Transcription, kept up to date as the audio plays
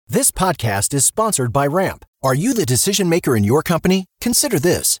This podcast is sponsored by Ramp. Are you the decision maker in your company? Consider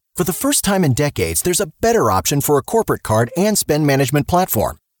this. For the first time in decades, there's a better option for a corporate card and spend management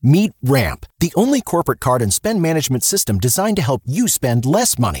platform. Meet Ramp, the only corporate card and spend management system designed to help you spend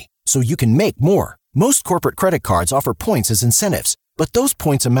less money so you can make more. Most corporate credit cards offer points as incentives, but those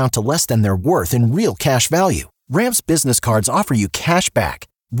points amount to less than their worth in real cash value. Ramp's business cards offer you cash back,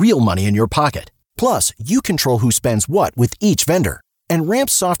 real money in your pocket. Plus, you control who spends what with each vendor. And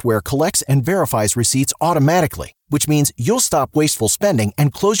Ramp's software collects and verifies receipts automatically, which means you'll stop wasteful spending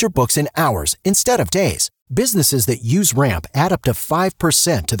and close your books in hours instead of days. Businesses that use Ramp add up to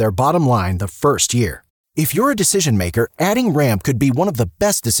 5% to their bottom line the first year. If you're a decision maker, adding Ramp could be one of the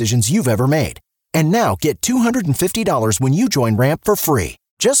best decisions you've ever made. And now get $250 when you join Ramp for free.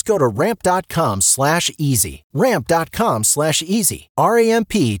 Just go to ramp.com/easy. Ramp.com/easy.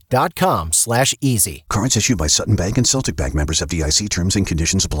 RAMP.com/easy. Cards issued by Sutton Bank and Celtic Bank, members FDIC. Terms and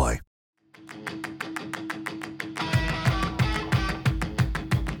conditions apply.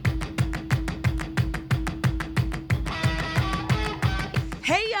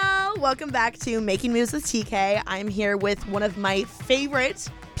 Hey y'all, welcome back to Making Moves with TK. I'm here with one of my favorite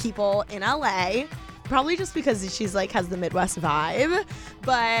people in LA. Probably just because she's like has the Midwest vibe.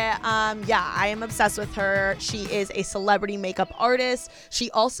 But yeah, I am obsessed with her. She is a celebrity makeup artist. She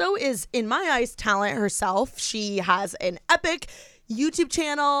also is, in my eyes, talent herself. She has an epic YouTube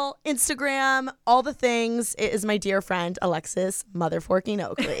channel, Instagram, all the things. It is my dear friend, Alexis Motherforking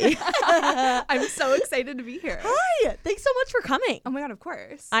Oakley. I'm so excited to be here. Hi, thanks so much for coming. Oh my God, of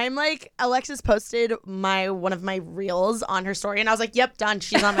course. I'm like, Alexis posted one of my reels on her story, and I was like, yep, done.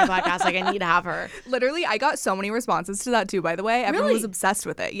 She's on my podcast. Like, I need to have her. Literally, I got so many responses to that too, by the way. Everyone Really? was obsessed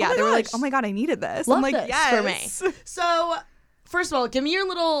with it. Yeah, my they were like, gosh. oh my God, I needed this. Love I'm like, this yes. for me. So, first of all, give me your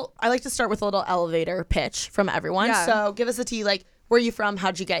little, I like to start with a little elevator pitch from everyone. Yeah. So, give us a tea, like, where are you from?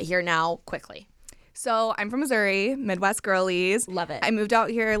 How'd you get here now? Quickly. So I'm from Missouri, Midwest girlies. Love it. I moved out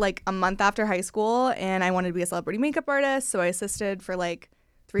here like a month after high school and I wanted to be a celebrity makeup artist. So I assisted for like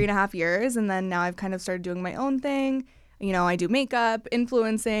 3.5 years. And then now I've kind of started doing my own thing. You know, I do makeup,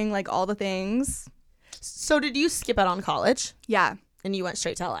 influencing, like all the things. So, did you skip out on college Yeah. and you went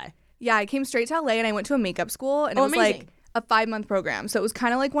straight to LA? Yeah, I came straight to LA and I went to a makeup school and it was amazing. like a 5-month program. So it was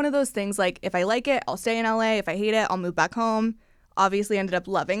kind of like one of those things like if I like it, I'll stay in LA. If I hate it, I'll move back home. Obviously ended up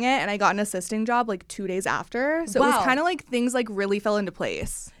loving it and I got an assisting job like 2 days after. So it Wow. was kind of like things like really fell into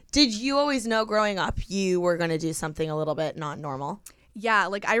place. Did you always know growing up you were going to do something a little bit not normal? Yeah,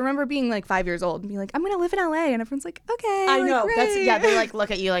 like I remember being like 5 years old and being like, I'm going to live in LA. And everyone's like, okay. I like, know. That's, great. yeah, they like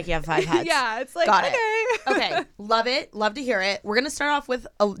look at you like you have 5 heads. Yeah, it's like, Got okay. it. Okay. Love it. Love to hear it. We're going to start off with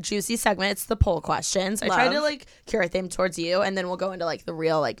a juicy segment. It's the poll questions. I try to Love. like curate them towards you, and then we'll go into like the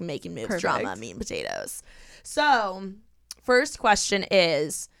real like making moves Perfect. drama, meat and potatoes. So, first question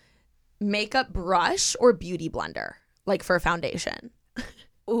is makeup brush or beauty blender? Like for foundation.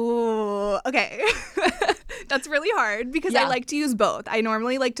 Ooh, okay. That's really hard because Yeah. I like to use both. I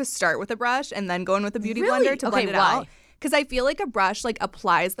normally like to start with a brush and then go in with a beauty Really? blender to Okay, blend it why? out. Because I feel like a brush like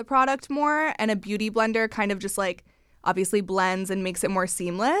applies the product more and a beauty blender kind of just like obviously blends and makes it more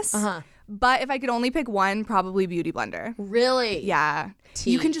seamless. Uh-huh. But if I could only pick one, probably beauty blender. Really? Yeah.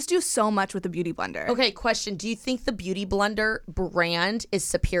 Tea. You can just do so much with a beauty blender. Okay, question. Do you think the Beauty Blender brand is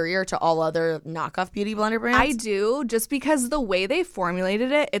superior to all other knockoff Beauty Blender brands? I do, just because the way they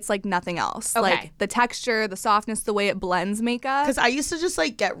formulated it, it's like nothing else. Okay. Like the texture, the softness, the way it blends makeup. Because I used to just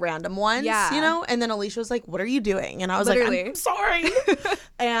like get random ones, Yeah. you know? And then Alicia was like, what are you doing? And I was like, Literally. I'm sorry.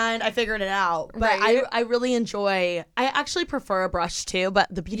 And I figured it out. But Right. I really enjoy, I actually prefer a brush too,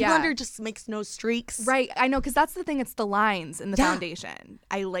 but the Beauty Yeah. Blender just makes no streaks. Right, I know, because that's the thing. It's the lines in the Yeah. foundation.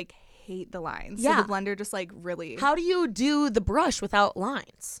 I like hate the lines. Yeah. So the blender just like really. How do you do the brush without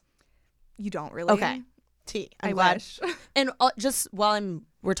lines? You don't really. Okay. T. I'm I glad. wish. And just while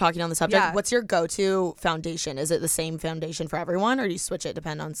we're talking on the subject, Yeah. what's your go-to foundation? Is it the same foundation for everyone, or do you switch it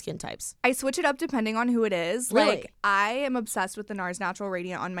depend on skin types? I switch it up depending on who it is. Really? Like I am obsessed with the NARS Natural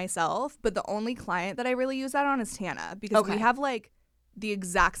Radiant on myself, but the only client that I really use that on is Tana because Okay. we have like the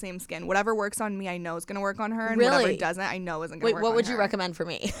exact same skin. Whatever works on me, I know is going to work on her, and Really? whatever doesn't, I know isn't going Wait, to work what on would her. you recommend for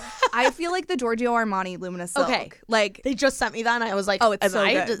me? I feel like the Giorgio Armani Luminous Silk. Okay. Like They just sent me that, and I was like, Oh, it's am so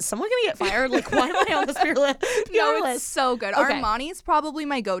good. Is someone gonna get fired? Like, why am I on this pure no, it's list? so good. Okay. Armani's probably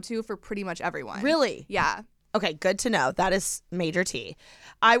my go-to for pretty much everyone. Really? Yeah. Okay, good to know. That is major T.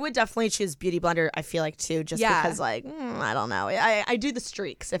 I would definitely choose Beauty Blender, I feel like, too, just Yeah. because, like, I don't know. I do the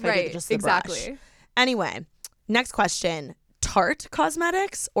streaks if I do Right, just the exactly. brush. Anyway, next question. Tarte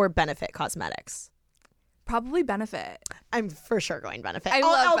Cosmetics or Benefit Cosmetics? Probably Benefit. I'm for sure going Benefit. I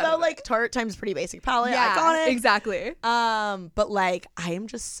love Although Benefit. like Tarte times pretty basic palette, Yeah, iconic. exactly. But like I am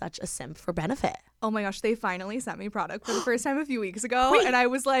just such a simp for Benefit. Oh my gosh, they finally sent me product for the first time a few weeks ago. Wait. And I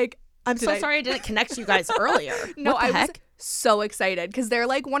was like, I'm so sorry I didn't connect you guys earlier. no, What the I heck? was so excited because they're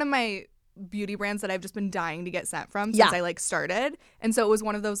like one of my beauty brands that I've just been dying to get sent from since I like started. And so it was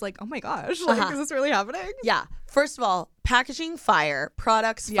one of those like, oh my gosh, like is this really happening? Yeah. First of all, packaging fire,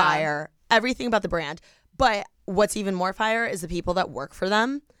 products fire, everything about the brand. But what's even more fire is the people that work for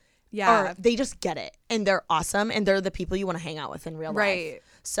them. Yeah. They just get it and they're awesome and they're the people you want to hang out with in real life. Right.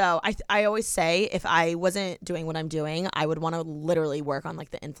 So I always say if I wasn't doing what I'm doing, I would want to literally work on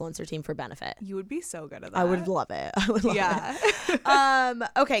like the influencer team for Benefit. You would be so good at that. I would love it. I would love Yeah. it.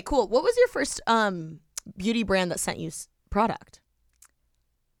 Okay, cool. What was your first beauty brand that sent you product?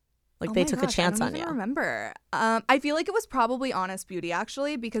 Like Oh they my took gosh, a chance I on don't you. even remember. I feel like it was probably Honest Beauty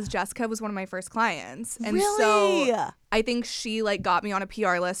actually because Jessica was one of my first clients. And Really? so I think she like got me on a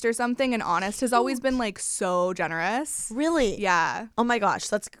PR list or something, and Honest has always been like so generous. Really? Yeah. Oh my gosh,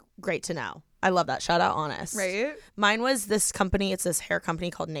 that's great to know. I love that. Shout out Honest. Right? Mine was this company. It's this hair company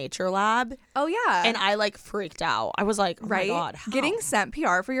called Nature Lab. Oh yeah. And I like freaked out. I was like, oh right? my God. How? Getting sent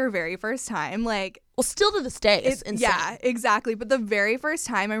PR for your very first time, like well, still to this day, it's insane. yeah, exactly. But the very first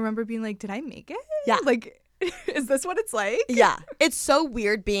time I remember being like, did I make it? Yeah. Like, is this what it's like? Yeah. It's so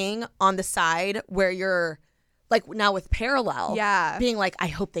weird being on the side where you're like now with Parallel. Yeah. Being like, I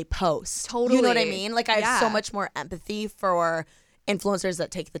hope they post. Totally. You know what I mean? Like I have so Yeah. much more empathy for influencers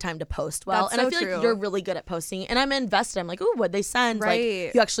that take the time to post well. That's and I so feel true. like you're really good at posting. And I'm invested. I'm like, ooh, what'd they send? Right.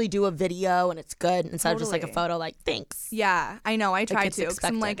 Like you actually do a video and it's good instead of just like a Totally. photo like, thanks. Yeah, I know. I try it's to. 'Cause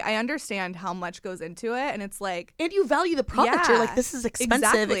I'm expected. like, I understand how much goes into it, and it's like, And you value the product. You're like, Yeah, this is expensive.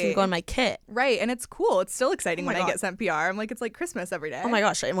 It exactly. can go in my kit. right, and it's cool. It's still exciting my when I God. get sent PR. I'm like, it's like Christmas every day. Oh my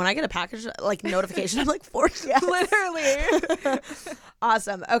gosh. And when I get a package, like notification, I'm like, for yes. Literally.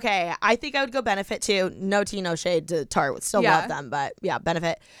 Awesome. Okay. I think I would go Benefit too. No tea, no shade to Tarte. Still Yeah. love them, but yeah,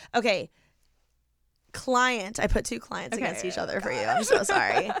 Benefit. Okay. Client. I put two clients Okay. against each other for you. I'm so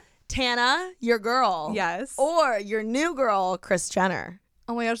sorry. Tana, your girl. Yes. Or your new girl, Kris Jenner.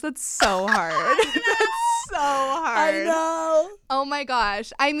 Oh my gosh, that's so hard. That's so hard. I know. Oh my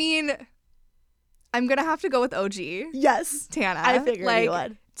gosh. I mean, I'm gonna have to go with OG. Yes. Tana. I figured like, you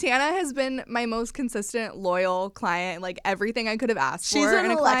would. Tana has been my most consistent, loyal client. Like everything I could have asked She's for an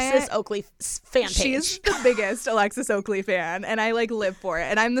in a Alexis client. Oakley fan page. She's the biggest Alexis Oakley fan, and I like live for it.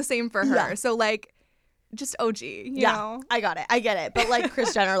 And I'm the same for her. Yeah. So like, just OG. You know, I got it. I get it. But like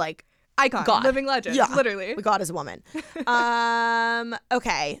Kris Jenner, like icon, God. living legend. Yeah. Literally. God is a woman.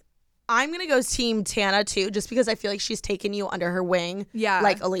 Okay. I'm going to go team Tana too, just because I feel like she's taken you under her wing. Yeah.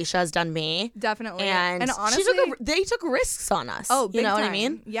 Like Alicia has done me. Definitely. And, honestly, they took risks on us. oh, you big know what I time.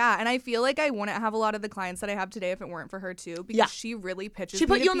 mean? Yeah, and I feel like I wouldn't have a lot of the clients that I have today if it weren't for her too, because Yeah. she really pitches. She me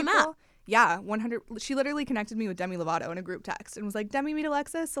put to you on the people. map. Yeah, 100. She literally connected me with Demi Lovato in a group text and was like, "Demi meet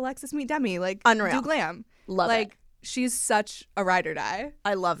Alexis, Alexis meet Demi." Like, Unreal. do glam. Love like, it. she's such a ride or die.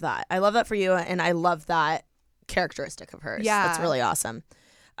 I love that. I love that for you, and I love that characteristic of hers. Yeah. That's really awesome.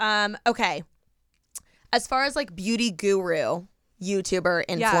 Okay. As far as like beauty guru, YouTuber,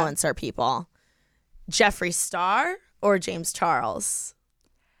 Yeah. influencer people, Jeffree Star or James Charles?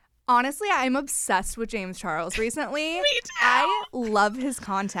 Honestly, I'm obsessed with James Charles recently. Me too. I love his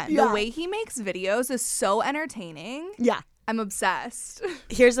content. Yeah. The way he makes videos is so entertaining. Yeah. I'm obsessed.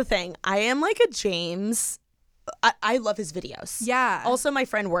 Here's the thing. I am like a James. I love his videos. Yeah. Also, my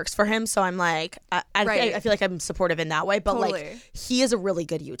friend works for him, so I'm like, Right. I feel like I'm supportive in that way. But like, Totally. he is a really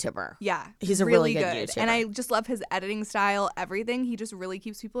good YouTuber. Yeah, He's a really good YouTuber. And I just love his editing style, everything. He just really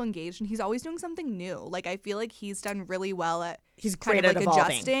keeps people engaged, and he's always doing something new. Like, I feel like he's done really well at He's kind great of at like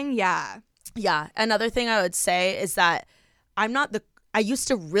evolving. adjusting. Yeah. Yeah. Another thing I would say is that I used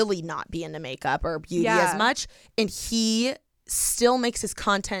to really not be into makeup or beauty Yeah. as much, and he still makes his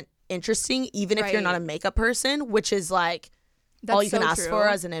content interesting, even if you're not a Right. makeup person, which is like all That's you can so ask true. for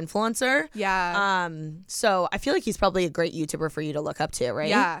as an influencer. Yeah. So I feel like he's probably a great YouTuber for you to look up to, right?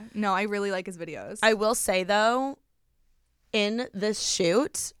 Yeah. No, I really like his videos. I will say though, in this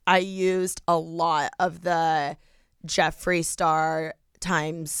shoot, I used a lot of the Jeffree Star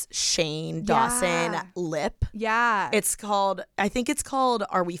times Shane Dawson Yeah. lip. yeah. I think it's called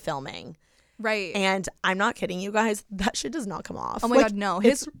Are We Filming? right. And I'm not kidding you guys, that shit does not come off. Oh my Like, god, no.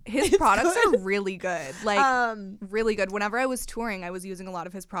 it's His products good. are really good. Like really good. Whenever I was touring, I was using a lot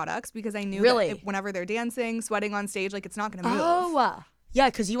of his products because I knew Really? that whenever they're dancing, sweating on stage, like it's not gonna move. Oh, yeah,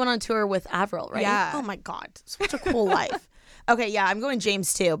 because you went on tour with Avril, right? Yeah. Oh my God, such a cool life. Okay, yeah, I'm going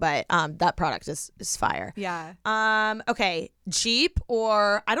James too, but that product is fire. Yeah. Okay, Jeep,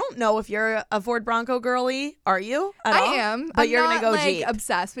 or I don't know if you're a Ford Bronco girly. Are you? At all? I am. But I'm you're not, gonna go like, Jeep.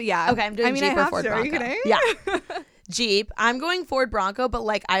 obsessed, but yeah. Okay, I'm doing Jeep I or have Ford to. Are you Bronco. kidding? Yeah. Jeep. I'm going Ford Bronco, but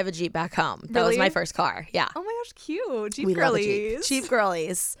like I have a Jeep back home. That was Really? my first car. Yeah. Oh my gosh, cute. Jeep We love a Jeep. girlies. Jeep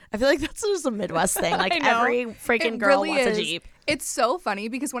girlies. I feel like that's just a Midwest thing. Like I know. every freaking It girl really wants is. a Jeep. It's so funny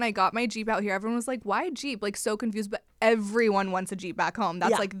because when I got my Jeep out here, everyone was like, why Jeep? Like so confused, but everyone wants a Jeep back home.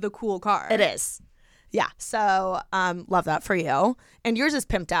 That's Yeah. like the cool car. It is. Yeah. So love that for you. And yours is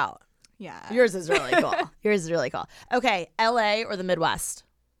pimped out. Yeah. Yours is really cool. Yours is really cool. Okay, LA or the Midwest?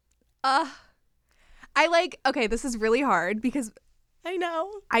 Okay, this is really hard because I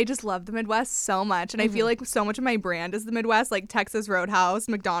know. I just love the Midwest so much. And I feel like so much of my brand is the Midwest, like Texas Roadhouse,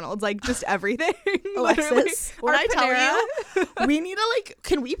 McDonald's, like just everything. Alexis, Literally. when Our I tell Panera. you, we need to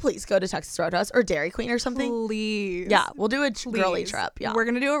can we please go to Texas Roadhouse or Dairy Queen or something? Please. Yeah, we'll do a girly Please. trip. Yeah. We're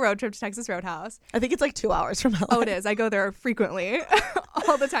going to do a road trip to Texas Roadhouse. I think it's like 2 hours from LA. Oh, it is. I go there frequently.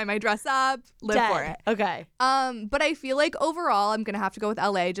 All the time. I dress up, live for it. Okay. But I feel like overall I'm gonna have to go with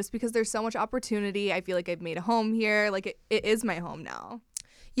LA just because there's so much opportunity. I feel like I've made a home here. Like it is my home now.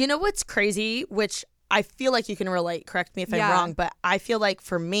 You know what's crazy, which I feel like you can relate, correct me if I'm Yeah. wrong, but I feel like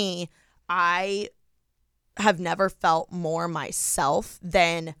for me, I have never felt more myself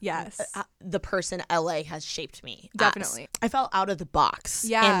than Yes. the person LA has shaped me. as. Definitely. I felt out of the box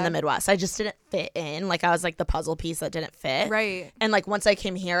Yeah. in the Midwest. I just didn't fit in. Like I was like the puzzle piece that didn't fit. Right. And like once I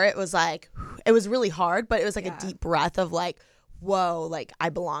came here, it was like, it was really hard, but it was like Yeah. a deep breath of like, whoa, like I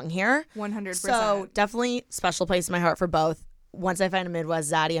belong here. 100%. So definitely special place in my heart for both. Once I find a Midwest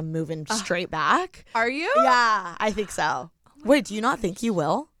zaddy, I'm moving straight back. Are you? Yeah, I think so. Wait, do you not think you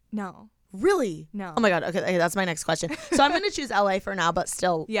will? No. Really? No. Oh my God. Okay, that's my next question. So I'm going to choose LA for now, but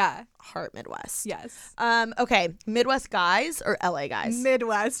still Yeah. heart Midwest. Yes. Okay, Midwest guys or LA guys?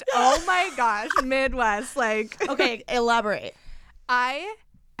 Midwest. Oh my gosh. Midwest. Like Okay, elaborate. I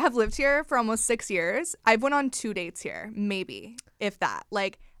have lived here for almost 6 years. I've went on 2 dates here, maybe, if that.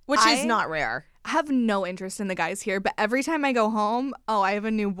 Like Which I is not rare. have no interest in the guys here, but every time I go home, I have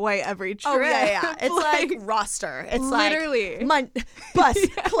a new boy every trip. Oh, yeah. It's like roster. It's literally. like bus,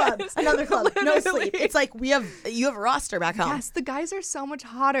 club, another club, no Literally. sleep. It's like you have a roster back home. Yes, the guys are so much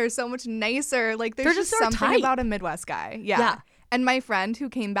hotter, so much nicer. Like there's They're just just our something type. about a Midwest guy. Yeah. Yeah. And my friend who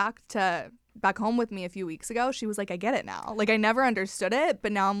came back home with me a few weeks ago, she was like, I get it now. Like I never understood it,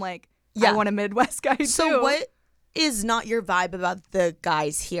 but now I'm like, Yeah. I want a Midwest guy too. So what is not your vibe about the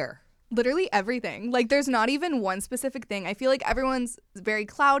guys here? Literally everything. Like there's not even one specific thing. I feel like everyone's very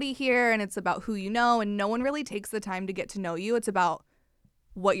cloudy here and it's about who you know and no one really takes the time to get to know you. It's about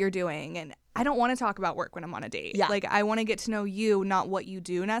what you're doing. And I don't want to talk about work when I'm on a date. Yeah. Like I want to get to know you, not what you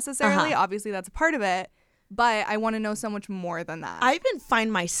do necessarily. Obviously that's a part of it, but I want to know so much more than that. I even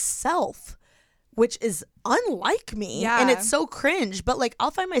find myself, which is unlike me, Yeah. and it's so cringe, but like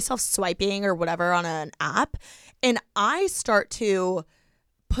I'll find myself swiping or whatever on an app and I start to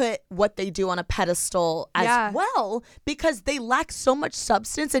put what they do on a pedestal as Yeah. well because they lack so much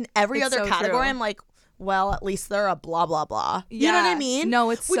substance in every It's other so category. true. I'm like, well, at least they're a blah blah blah. You know what I Yeah. mean? No,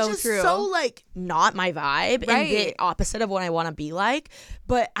 it's Which so is true. so like not my vibe and the Right. opposite of what I want to be like.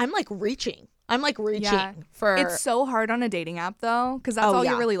 But I'm like reaching. I'm like reaching Yeah. for. It's so hard on a dating app though, because that's Oh, all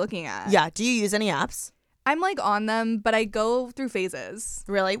yeah. you're really looking at. Yeah. Do you use any apps? I'm like on them, but I go through phases.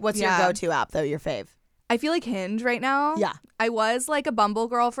 Really? What's Yeah. your go-to app though? Your fave? I feel like Hinge right now. Yeah. I was like a Bumble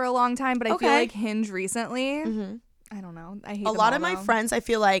girl for a long time, but I feel Okay. like Hinge recently. Mm-hmm. I don't know. I hate A them lot all, of my though. friends, I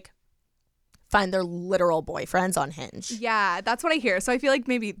feel like, find their literal boyfriends on Hinge. Yeah, that's what I hear. So I feel like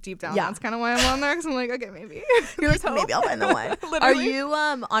maybe deep down Yeah. that's kind of why I'm on there because I'm like, okay, maybe. You're like, maybe I'll find the one. Are Literally. you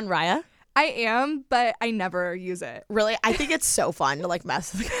on Raya? I am, but I never use it. Really? I think it's so fun to like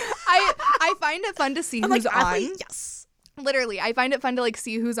mess with. I find it fun to see I'm who's like, on. athlete, yes. Literally, I find it fun to like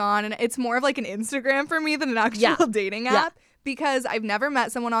see who's on, and it's more of like an Instagram for me than an actual Yeah. dating Yeah. app because I've never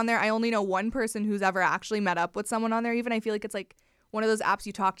met someone on there. I only know one person who's ever actually met up with someone on there. Even I feel like it's like one of those apps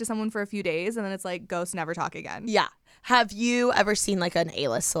you talk to someone for a few days and then it's like ghost, never talk again. Yeah. Have you ever seen like an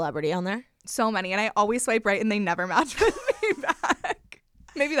A-list celebrity on there? So many, and I always swipe right and they never match with me back.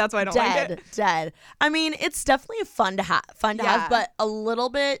 Maybe that's why I don't like it. Dead. I mean, it's definitely fun to have, Yeah. but a little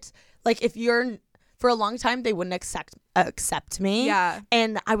bit like if you're for a long time they wouldn't accept me. Yeah.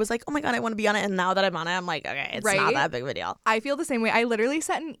 And I was like, oh my God, I want to be on it. And now that I'm on it, I'm like, okay, it's not Right? that big of a deal. I feel the same way. I literally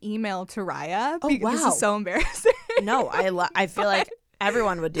sent an email to Raya. Oh, This wow. is so embarrassing. No, I feel like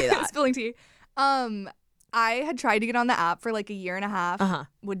everyone would do that. Spilling tea. I had tried to get on the app for like a year and a half. Uh-huh.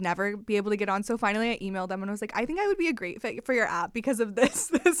 Would never be able to get on. So finally, I emailed them and I was like, I think I would be a great fit for your app because of this,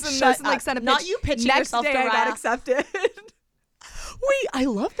 and Shut this, and like up. sent a pitch. Not you pitching Next yourself day, to I got Raya. accepted. Wait, I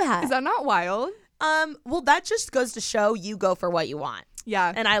love that. Is that not wild? Well, that just goes to show you go for what you want.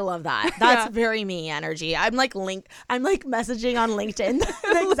 Yeah. And I love that. That's very me energy. I'm like messaging on LinkedIn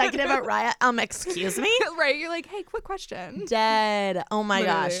the executive at Riot. Excuse me? Right. You're like, hey, quick question. Dead. Oh my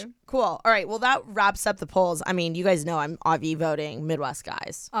gosh. Literally. Cool. All right. Well, that wraps up the polls. I mean, you guys know I'm obvi voting Midwest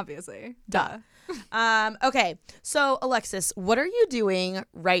guys. Obviously. Duh. Okay. So, Alexis, what are you doing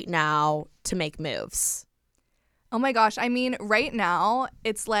right now to make moves? Oh my gosh. I mean, right now,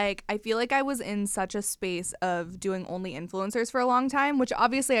 it's like, I feel like I was in such a space of doing only influencers for a long time, which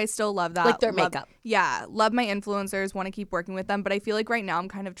obviously I still love that. Like their makeup. Yeah. Love my influencers, want to keep working with them. But I feel like right now I'm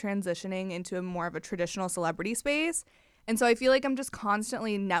kind of transitioning into a more of a traditional celebrity space. And so I feel like I'm just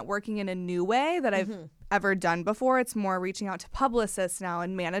constantly networking in a new way that I've ever done before. It's more reaching out to publicists now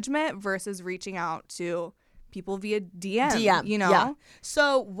and management versus reaching out to people via DM, you know? Yeah.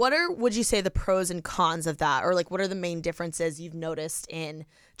 So would you say the pros and cons of that? Or like what are the main differences you've noticed in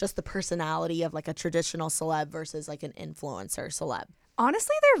just the personality of like a traditional celeb versus like an influencer celeb?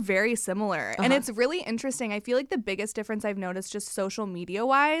 Honestly, they're very similar. And it's really interesting. I feel like the biggest difference I've noticed just social media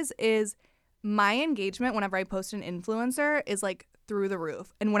wise is my engagement whenever I post an influencer is like through the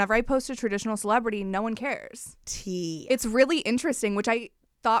roof. And whenever I post a traditional celebrity, no one cares. It's really interesting, which I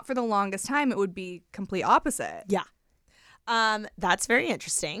thought for the longest time it would be complete opposite. Yeah. That's very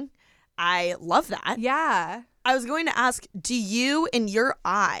interesting. I love that. Yeah. I was going to ask, do you, in your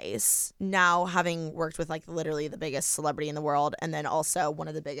eyes, now having worked with like literally the biggest celebrity in the world and then also one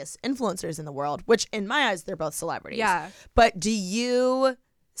of the biggest influencers in the world, which in my eyes, they're both celebrities. Yeah. But do you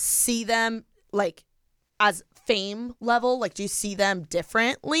see them like as fame level? Like, do you see them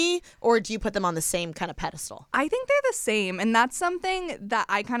differently or do you put them on the same kind of pedestal? I think they're the same. And that's something that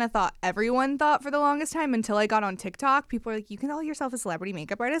I kind of thought everyone thought for the longest time until I got on TikTok. People are like, you can call yourself a celebrity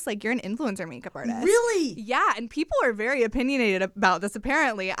makeup artist? Like, you're an influencer makeup artist. Really? Yeah. And people are very opinionated about this,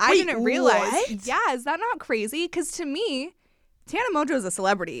 apparently. I didn't realize. What? Yeah. Is that not crazy? Because to me, Tana Mongeau is a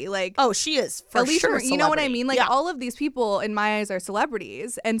celebrity. Like, Oh, she is for Alicia, sure. you know what I mean? Like, yeah. all of these people in my eyes are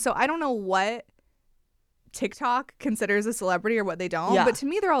celebrities. And so I don't know what TikTok considers a celebrity or what they don't. Yeah. But to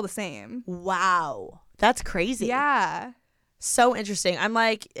me, they're all the same. Wow. That's crazy. Yeah. So interesting. I'm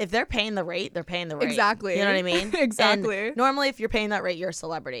like, if they're paying the rate, they're paying the rate. Exactly. You know what I mean? Exactly. And normally, if you're paying that rate, you're a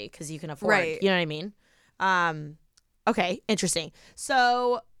celebrity because you can afford. Right. You know what I mean? Okay. Interesting.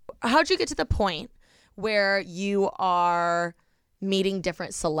 So, how'd you get to the point where you are meeting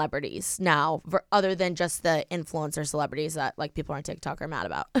different celebrities now, other than just the influencer celebrities that like people on TikTok are mad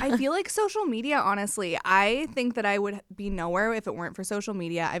about? I feel like social media, honestly, I think that I would be nowhere if it weren't for social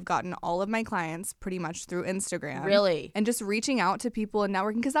media. I've gotten all of my clients pretty much through Instagram. Really? And just reaching out to people and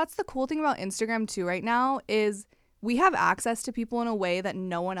networking. Because that's the cool thing about Instagram too right now is we have access to people in a way that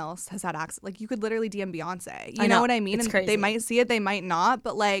no one else has had access. Like you could literally DM Beyonce. You know what I mean? It's and crazy. they might see it, they might not.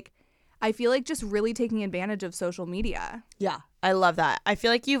 But like, I feel like just really taking advantage of social media. Yeah, I love that. I feel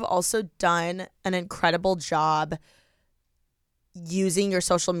like you've also done an incredible job using your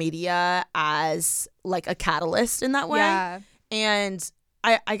social media as like a catalyst in that way. Yeah. And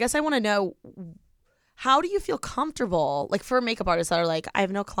I guess I want to know, how do you feel comfortable, like for makeup artists that are like, I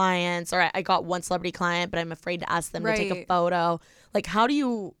have no clients, or I got one celebrity client, but I'm afraid to ask them to take a Right. photo. Like, how do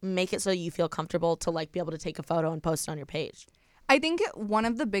you make it so you feel comfortable to like be able to take a photo and post it on your page? I think one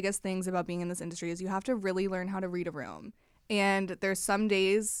of the biggest things about being in this industry is you have to really learn how to read a room. And there's some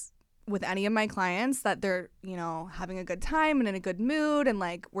days with any of my clients that they're, you know, having a good time and in a good mood and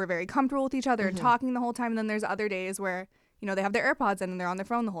like we're very comfortable with each other and talking the whole time. And then there's other days where, you know, they have their AirPods in and they're on their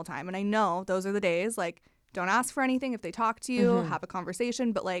phone the whole time. And I know those are the days, like, don't ask for anything if they talk to you, have a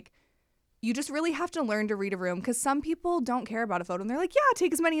conversation, but like, you just really have to learn to read a room because some people don't care about a photo and they're like, yeah,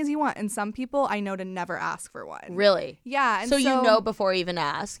 take as many as you want. And some people I know to never ask for one. Really? Yeah. And So you know before you even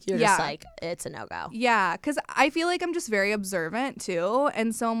ask, you're just Yeah. like, it's a no-go. Yeah, because I feel like I'm just very observant too.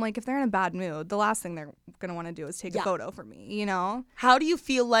 And so I'm like, if they're in a bad mood, the last thing they're going to want to do is take a photo for me, you know? How do you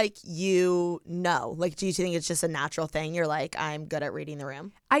feel like you know? Like, do you think it's just a natural thing? You're like, I'm good at reading the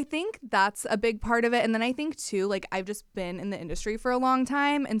room? I think that's a big part of it. And then I think too, like I've just been in the industry for a long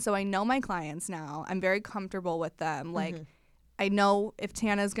time. And so I know my clients now. I'm very comfortable with them. Like, I know if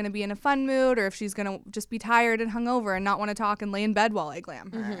Tana's going to be in a fun mood or if she's going to just be tired and hungover and not want to talk and lay in bed while I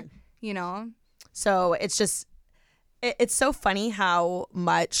glam her, you know? So it's just, it's so funny how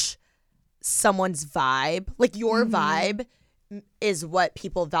much someone's vibe, like your vibe, is what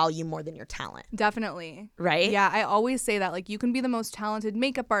people value more than your talent, Definitely. right? Yeah, I always say that. Like, you can be the most talented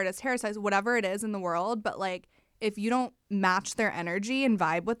makeup artist, hairstylist, whatever it is in the world, but like, if you don't match their energy and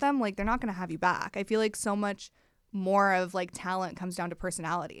vibe with them, like, they're not going to have you back. I feel like so much more of like talent comes down to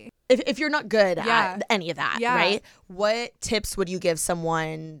personality. if you're not good at any of that, Yeah. right? What tips would you give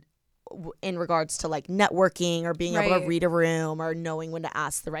someone in regards to like networking or being able to Right. read a room or knowing when to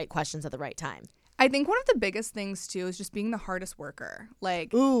ask the right questions at the right time? I think one of the biggest things too is just being the hardest worker.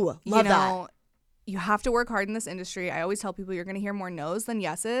 Like, Ooh, love you know, that. you have to work hard in this industry. I always tell people you're going to hear more no's than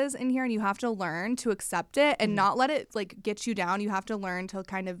yeses in here, and you have to learn to accept it and not let it like get you down. You have to learn to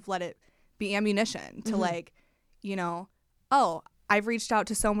kind of let it be ammunition to like, you know, oh, I've reached out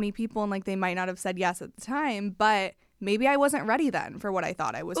to so many people and like they might not have said yes at the time, but maybe I wasn't ready then for what I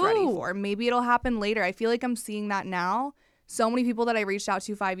thought I was ready Ooh. for. Maybe it'll happen later. I feel like I'm seeing that now. So many people that I reached out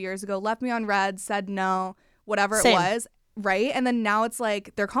to 5 years ago left me on red, said no, whatever Same. it was. Right. And then now it's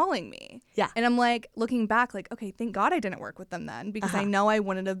like they're calling me. Yeah. And I'm like looking back, like, okay, thank God I didn't work with them then because I know I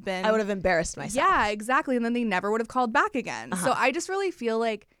wouldn't have been. I would have embarrassed myself. Yeah, exactly. And then they never would have called back again. So I just really feel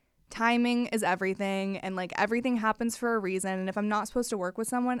like timing is everything and like everything happens for a reason. And if I'm not supposed to work with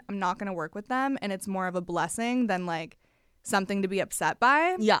someone, I'm not going to work with them. And it's more of a blessing than like something to be upset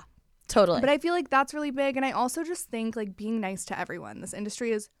by. Yeah, totally. But I feel like that's really big. And I also just think like being nice to everyone. This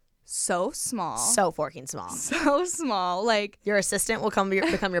industry is so small. so forking small. So small. Like Your assistant will become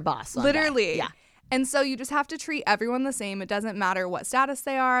your boss. one day. literally. Yeah. And so you just have to treat everyone the same. It doesn't matter what status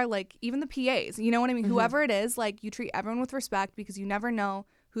they are, like even the PAs. You know what I mean? Whoever it is, like you treat everyone with respect because you never know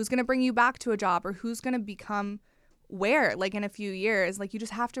who's going to bring you back to a job or who's going to become where like in a few years. Like you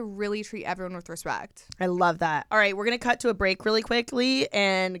just have to really treat everyone with respect. I love that. All right, we're going to cut to a break really quickly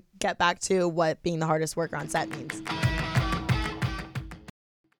and get back to what being the hardest worker on set means.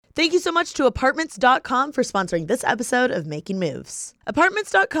 Thank you so much to Apartments.com for sponsoring this episode of Making Moves.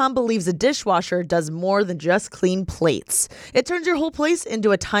 Apartments.com believes a dishwasher does more than just clean plates. It turns your whole place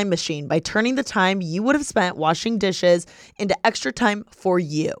into a time machine by turning the time you would have spent washing dishes into extra time for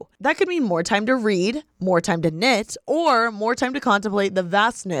you. That could mean more time to read, more time to knit, or more time to contemplate the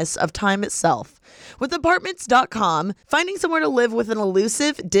vastness of time itself. With Apartments.com, finding somewhere to live with an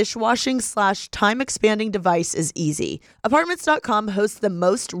elusive dishwashing/time expanding device is easy. Apartments.com hosts the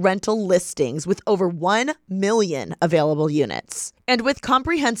most rental listings with over 1 million available units. And with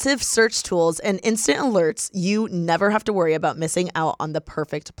comprehensive search tools and instant alerts, you never have to worry about missing out on the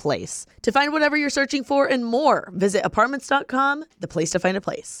perfect place. To find whatever you're searching for and more, visit Apartments.com, the place to find a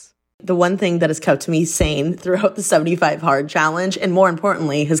place. The one thing that has kept me sane throughout the 75 Hard Challenge, and more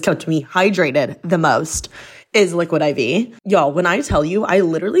importantly, has kept me hydrated the most, is Liquid IV. Y'all, when I tell you, I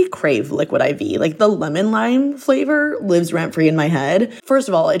literally crave Liquid IV. Like the lemon lime flavor lives rent free in my head. First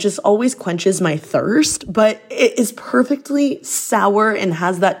of all, it just always quenches my thirst, but it is perfectly sour and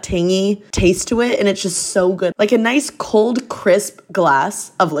has that tangy taste to it. And it's just so good. Like a nice cold, crisp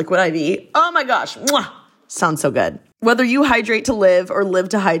glass of Liquid IV. Oh my gosh. Mwah! Sounds so good. Whether you hydrate to live or live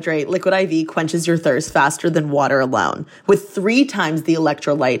to hydrate, Liquid IV quenches your thirst faster than water alone. With 3 times the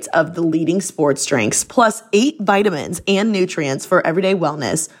electrolytes of the leading sports drinks, plus 8 vitamins and nutrients for everyday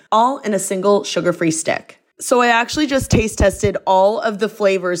wellness, all in a single sugar-free stick. So I actually just taste tested all of the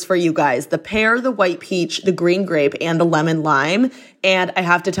flavors for you guys. The pear, the white peach, the green grape, and the lemon lime. And I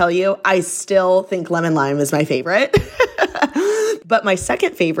have to tell you, I still think lemon lime is my favorite. But my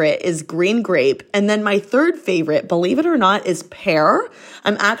second favorite is green grape. And then my third favorite, believe it or not, is pear.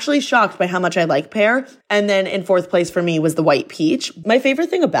 I'm actually shocked by how much I like pear. And then in fourth place for me was the white peach. My favorite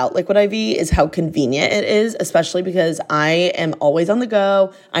thing about Liquid IV is how convenient it is, especially because I am always on the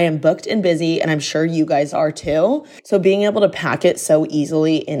go. I am booked and busy, and I'm sure you guys are too. So being able to pack it so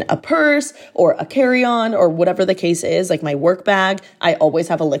easily in a purse or a carry-on or whatever the case is, like my work bag, I always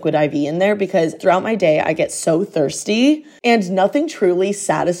have a Liquid IV in there because throughout my day, I get so thirsty and nothing truly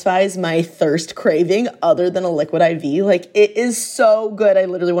satisfies my thirst craving other than a Liquid IV. Like it is so good. I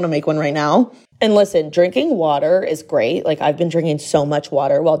literally want to make one right now. And listen, drinking water is great. Like I've been drinking so much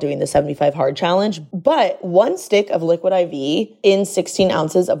water while doing the 75 Hard Challenge, but 1 stick of Liquid IV in 16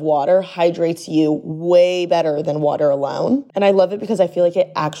 ounces of water hydrates you way better than water alone. And I love it because I feel like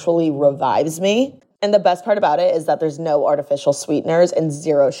it actually revives me. And the best part about it is that there's no artificial sweeteners and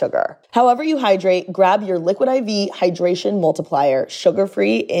 0 sugar. However you hydrate, grab your Liquid IV Hydration Multiplier,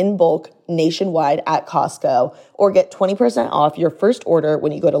 sugar-free in bulk nationwide at Costco, or get 20% off your first order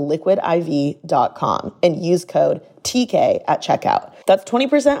when you go to liquidiv.com and use code TK at checkout. That's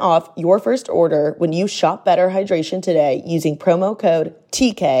 20% off your first order when you shop Better Hydration today using promo code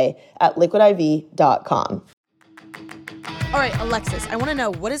TK at liquidiv.com. All right, Alexis, I want to know,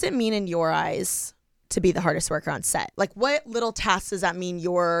 what does it mean in your eyes to be the hardest worker on set? Like what little tasks does that mean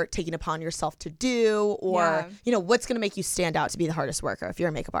you're taking upon yourself to do? Or, you know, what's going to make you stand out to be the hardest worker if you're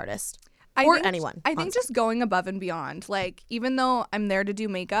a makeup artist? Or anyone. I think just going above and beyond. Like, even though I'm there to do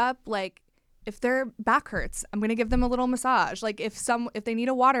makeup, like, if their back hurts, I'm going to give them a little massage. Like if they need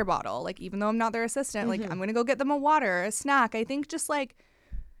a water bottle, like even though I'm not their assistant, like I'm going to go get them a water, a snack. I think just like,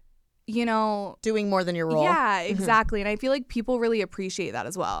 you know, doing more than your role. Yeah, exactly. And I feel like people really appreciate that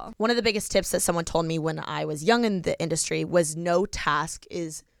as well. One of the biggest tips that someone told me when I was young in the industry was no task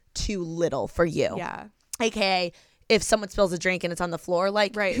is too little for you. Yeah. AKA, if someone spills a drink and it's on the floor,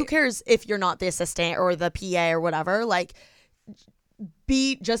 like, who cares if you're not the assistant or the PA or whatever? Like,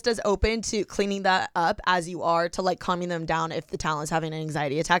 be just as open to cleaning that up as you are to like calming them down if the talent's having an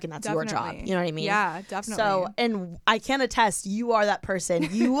anxiety attack, and that's your job. You know what I mean? Yeah, definitely. So, and I can attest, you are that person.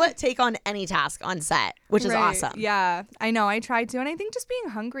 You take on any task on set, which is awesome. Yeah, I know. I try to. And I think just being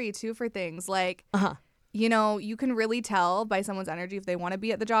hungry too for things like, you know, you can really tell by someone's energy if they want to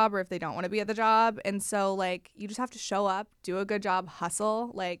be at the job or if they don't want to be at the job. And so like, you just have to show up, do a good job,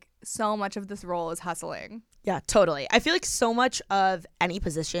 hustle. Like so much of this role is hustling. Yeah, totally. I feel like so much of any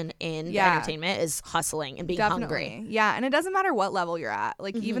position in the entertainment is hustling and being hungry. Yeah, and it doesn't matter what level you're at.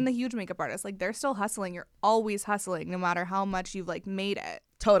 Like even the huge makeup artists, like they're still hustling. You're always hustling no matter how much you've like made it.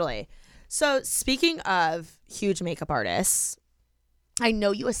 Totally. So speaking of huge makeup artists, I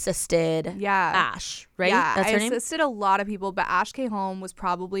know you assisted Ash, right? Yeah, That's her name? assisted a lot of people, but Ash K. Holm was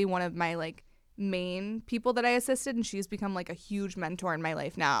probably one of my like main people that I assisted, and she's become like a huge mentor in my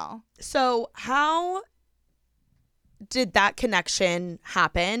life now. So how did that connection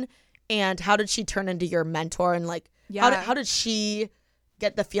happen, and how did she turn into your mentor, and like how did she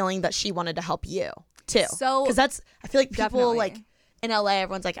get the feeling that she wanted to help you too? So because that's, I feel like people like in LA,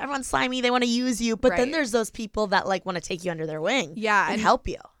 everyone's slimy, they want to use you, but then there's those people that like want to take you under their wing and help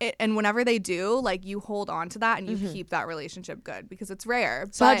you. And whenever they do, like you hold on to that and you keep that relationship good because it's rare.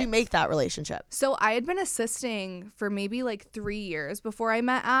 So how'd you make that relationship? So I had been assisting for maybe like 3 years before I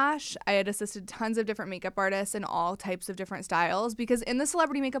met Ash. I had assisted tons of different makeup artists in all types of different styles, because in the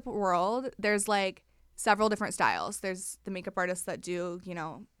celebrity makeup world, there's like several different styles. There's the makeup artists that do, you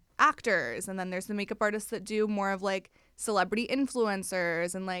know, actors, and then there's the makeup artists that do more of like celebrity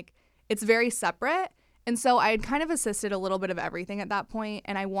influencers, and like it's very separate. And so I had kind of assisted a little bit of everything at that point,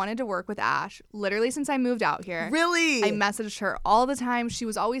 and I wanted to work with Ash literally since I moved out here. Really? I messaged her all the time. She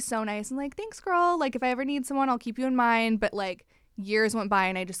was always so nice and like, thanks girl, like if I ever need someone I'll keep you in mind. But like years went by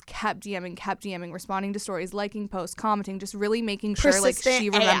and I just kept DMing, responding to stories, liking posts, commenting, just really making sure Persistent like she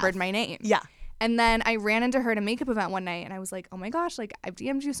remembered my name. Yeah. And then I ran into her at a makeup event one night and I was like, oh my gosh, like I've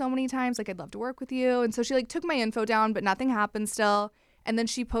DM'd you so many times. Like I'd love to work with you. And so she like took my info down, but nothing happened still. And then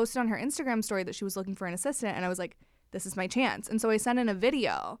she posted on her Instagram story that she was looking for an assistant. And I was like, this is my chance. And so I sent in a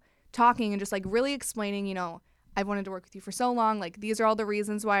video talking and just like really explaining, you know, I've wanted to work with you for so long. Like these are all the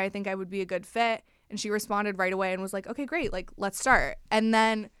reasons why I think I would be a good fit. And she responded right away and was like, okay, great. Like let's start. And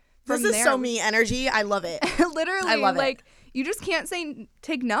then from this is so me energy. I love it. Literally, I love like, you just can't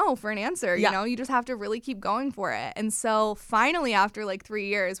take no for an answer, you know? You just have to really keep going for it. And so finally, after like 3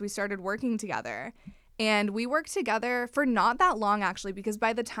 years, we started working together. And we worked together for not that long, actually, because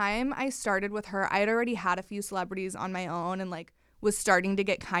by the time I started with her, I had already had a few celebrities on my own and like was starting to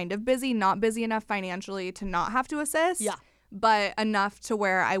get kind of busy, not busy enough financially to not have to assist, but enough to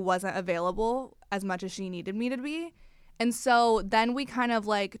where I wasn't available as much as she needed me to be. And so then we kind of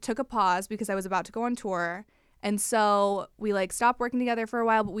like took a pause because I was about to go on tour. And so we like stopped working together for a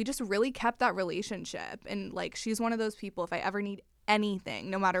while, but we just really kept that relationship. And like, she's one of those people, if I ever need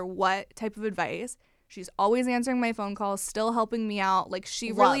anything, no matter what type of advice, she's always answering my phone calls, still helping me out. Like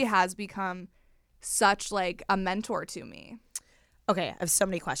she really has become such like a mentor to me. Okay, I have so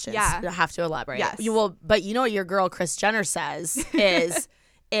many questions. Yeah. I have to elaborate. Yes. You will, but you know what your girl Kris Jenner says is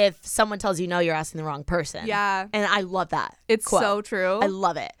if someone tells you no, you're asking the wrong person. Yeah. And I love that. It's quote. so true. I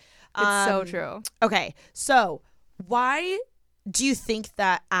love it. It's so true. Okay, so why do you think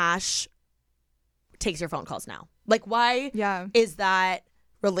that Ash takes your phone calls now? Like, why is that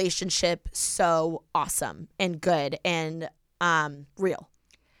relationship so awesome and good and real?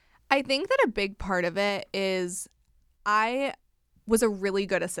 I think that a big part of it is I was a really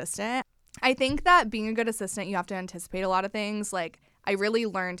good assistant. I think that being a good assistant, you have to anticipate a lot of things. Like, I really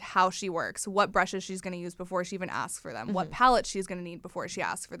learned how she works, what brushes she's going to use before she even asks for them, what palettes she's going to need before she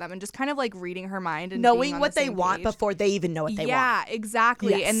asks for them, and just kind of like reading her mind and knowing what they want before they even know what they want. Yeah,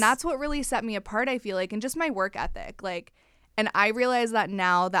 exactly. Yes. And that's what really set me apart, I feel like, and just my work ethic. Like, and I realize that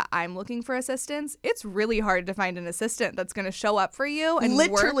now that I'm looking for assistance, it's really hard to find an assistant that's going to show up for you and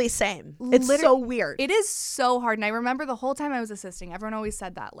literally work. Same. It's so weird. It is so hard. And I remember the whole time I was assisting, everyone always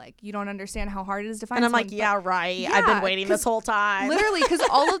said that, like, you don't understand how hard it is to find someone. And I'm like, yeah, right. Yeah, I've been waiting this whole time. Literally, because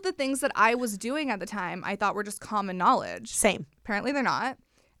all of the things that I was doing at the time, I thought were just common knowledge. Same. Apparently they're not.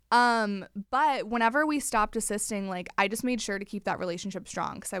 But whenever we stopped assisting, like, I just made sure to keep that relationship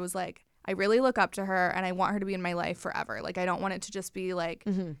strong because I was like, I really look up to her and I want her to be in my life forever. Like, I don't want it to just be like,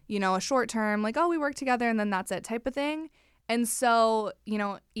 you know, a short term, like, oh, we work together and then that's it type of thing. And so, you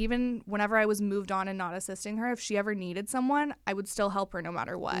know, even whenever I was moved on and not assisting her, if she ever needed someone, I would still help her no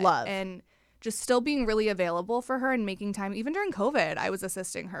matter what. Love. And just still being really available for her and making time. Even during COVID, I was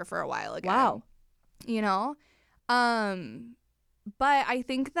assisting her for a while again. Wow. You know? But I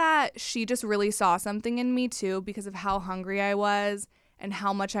think that she just really saw something in me too because of how hungry I was and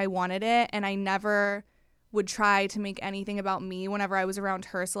how much I wanted it. And I never would try to make anything about me whenever I was around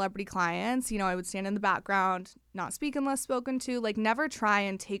her celebrity clients. You know, I would stand in the background, not speak unless spoken to, like never try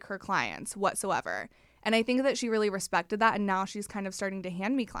and take her clients whatsoever. And I think that she really respected that. And now she's kind of starting to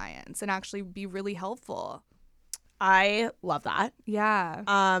hand me clients and actually be really helpful. I love that. Yeah.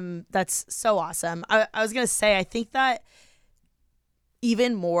 That's so awesome. I was going to say, I think that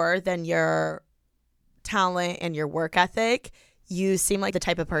even more than your talent and your work ethic, you seem like the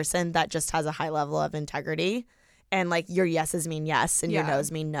type of person that just has a high level of integrity, and like your yeses mean yes and your no's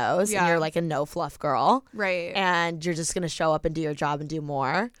mean no's, and you're like a no fluff girl. Right. And you're just going to show up and do your job and do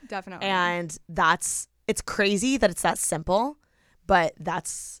more. Definitely. And it's crazy that it's that simple, but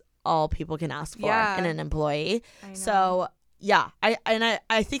that's all people can ask for in an employee. I know. So yeah,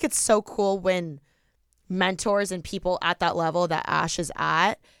 I think it's so cool when mentors and people at that level that Ash is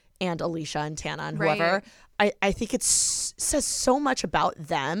at, and Alicia and Tana and whoever, I think it says so much about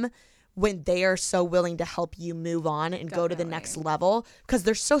them when they are so willing to help you move on and go to the next level, because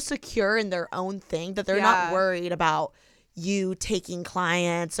they're so secure in their own thing that they're not worried about you taking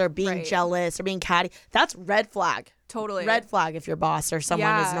clients or being jealous or being catty. That's red flag. Totally. Red flag if your boss or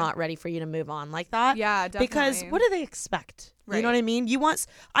someone is not ready for you to move on like that. Yeah, definitely. Because what do they expect? Right. You know what I mean?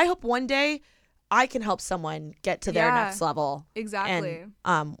 I hope one day I can help someone get to their next level. Exactly.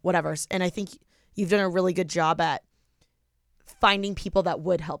 And whatever. And I think you've done a really good job at finding people that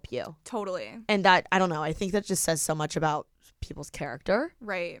would help you. Totally. And that, I don't know, I think that just says so much about people's character.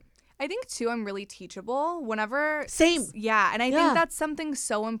 Right. I think too, I'm really teachable whenever. Same. Yeah. And I think that's something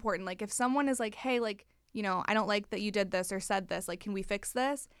so important. Like if someone is like, hey, like, you know, I don't like that you did this or said this, like, can we fix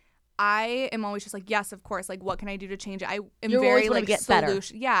this? I am always just like, yes, of course. Like, what can I do to change it? I am very like get better.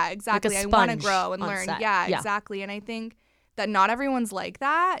 Yeah, exactly. Like I want to grow and learn. Set. Yeah, exactly. And I think that not everyone's like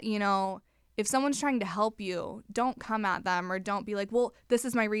that. You know, if someone's trying to help you, don't come at them or don't be like, well, this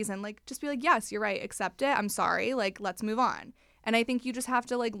is my reason. Like, just be like, yes, you're right. Accept it. I'm sorry. Like, let's move on. And I think you just have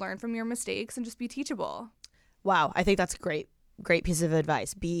to like learn from your mistakes and just be teachable. Wow. I think that's great. Great piece of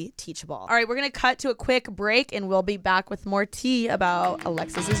advice. Be teachable. All right, we're going to cut to a quick break and we'll be back with more tea about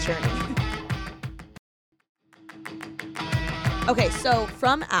Alexis's journey. Okay, so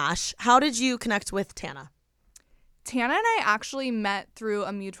from Ash, how did you connect with Tana? Tana and I actually met through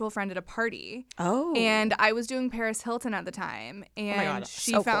a mutual friend at a party. Oh. And I was doing Paris Hilton at the time. And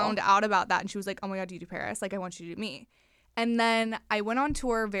she so found cool. out about that and she was like, oh my God, do you do Paris? Like, I want you to do me. And then I went on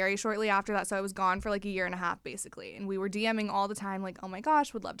tour very shortly after that. So I was gone for like a year and a half, basically. And we were DMing all the time, like, oh my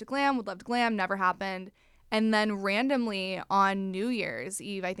gosh, would love to glam. Never happened. And then randomly on New Year's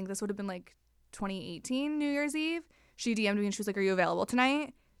Eve, I think this would have been like 2018 New Year's Eve, she DM'd me and she was like, are you available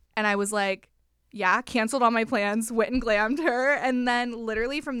tonight? And I was like, yeah, canceled all my plans, went and glammed her. And then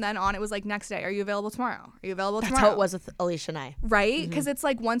literally from then on, it was like, next day, are you available tomorrow? Are you available tomorrow? That's how it was with Alicia and I. Right? Because it's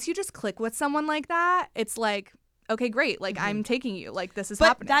like once you just click with someone like that, it's like, okay, great. Like, I'm taking you. Like, this is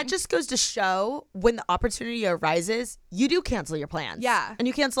happening. But that just goes to show when the opportunity arises, you do cancel your plans. Yeah. And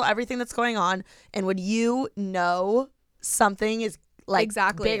you cancel everything that's going on. And when you know something is like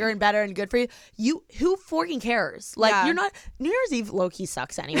bigger and better and good for you, who freaking cares? Like, you're not, New Year's Eve low-key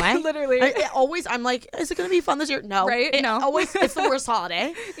sucks anyway. Literally. I'm like, is it going to be fun this year? No. Right? No. It's the worst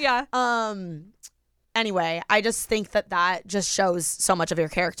holiday. Yeah. Anyway, I just think that just shows so much of your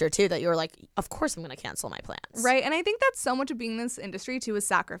character too, that you're like, of course I'm going to cancel my plans. Right. And I think that's so much of being in this industry too is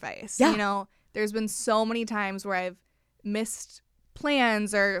sacrifice. Yeah. You know, there's been so many times where I've missed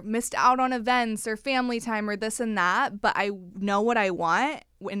plans or missed out on events or family time or this and that, but I know what I want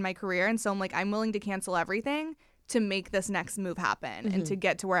in my career. And so I'm like, I'm willing to cancel everything to make this next move happen and to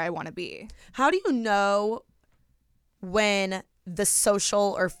get to where I want to be. How do you know when the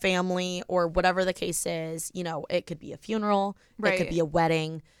social or family or whatever the case is, you know, it could be a funeral, it could be a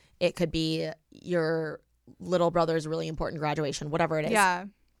wedding, it could be your little brother's really important graduation, whatever it is. Yeah.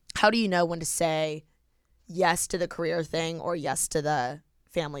 How do you know when to say yes to the career thing or yes to the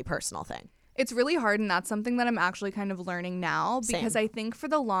family personal thing? It's really hard, and that's something that I'm actually kind of learning now because I think for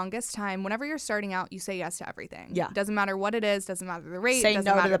the longest time, whenever you're starting out, you say yes to everything. Yeah. Doesn't matter what it is, doesn't matter the rate, Say doesn't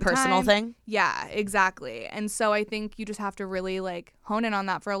no matter to the personal time. thing? Yeah, exactly. And so I think you just have to really like hone in on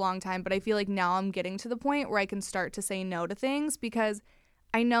that for a long time. But I feel like now I'm getting to the point where I can start to say no to things because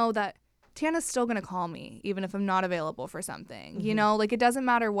I know that Tana's still going to call me even if I'm not available for something. You know, like it doesn't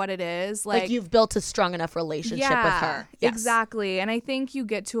matter what it is. Like you've built a strong enough relationship with her. Yes. Exactly. And I think you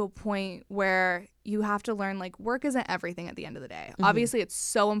get to a point where you have to learn like work isn't everything at the end of the day. Obviously, it's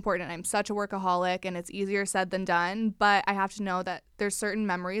so important. I'm such a workaholic and it's easier said than done. But I have to know that there's certain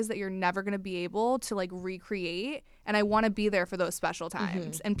memories that you're never going to be able to like recreate. And I want to be there for those special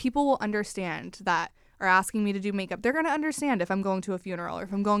times. And people will understand that. Are asking me to do makeup, they're going to understand if I'm going to a funeral or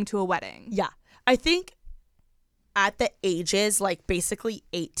if I'm going to a wedding. Yeah. I think at the ages, like basically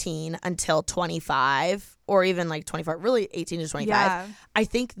 18 until 25 or even like 25, really 18 to 25, Yeah. I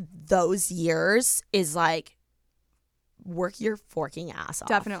think those years is like work your forking ass off.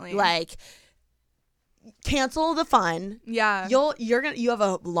 Definitely. Like cancel the fun. Yeah. You have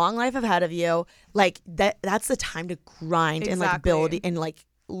a long life ahead of you. Like that's the time to grind and like build and like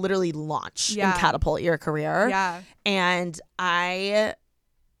literally launch and catapult your career. Yeah. And I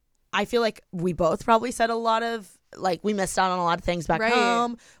feel like we both probably said a lot of like we missed out on a lot of things back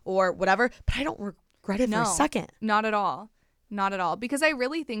home or whatever, but I don't regret it for a second. Not at all. Not at all. Because I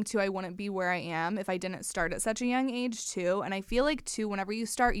really think too I wouldn't be where I am if I didn't start at such a young age too. And I feel like too whenever you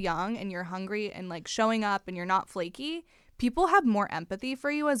start young and you're hungry and like showing up and you're not flaky, people have more empathy for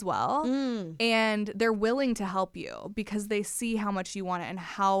you as well. And they're willing to help you because they see how much you want it and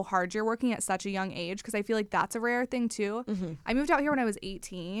how hard you're working at such a young age. Because I feel like that's a rare thing too. I moved out here when I was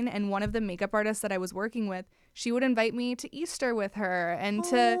 18 and one of the makeup artists that I was working with, she would invite me to Easter with her and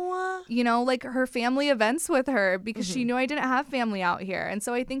to, you know, like her family events with her because she knew I didn't have family out here. And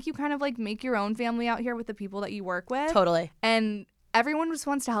so I think you kind of like make your own family out here with the people that you work with. Totally. And everyone just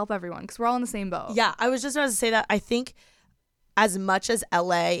wants to help everyone because we're all in the same boat. Yeah, I was just about to say that. I think as much as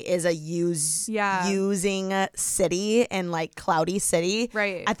LA is a using city and like cloudy city,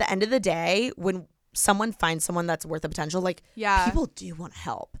 right? At the end of the day, when someone finds someone that's worth the potential, like people do want to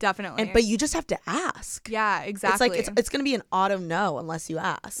help, definitely. But you just have to ask. Yeah, exactly. It's like it's gonna be an auto no unless you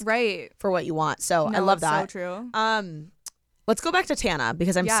ask, right, for what you want. So no, I love that. So true. Let's go back to Tana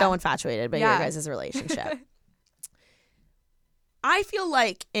because I'm so infatuated by your guys' relationship. I feel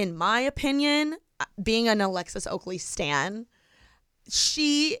like, in my opinion, being an Alexis Oakley stan,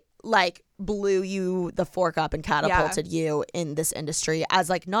 she like blew you the fork up and catapulted you in this industry as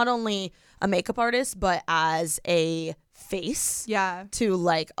like not only a makeup artist but as a face to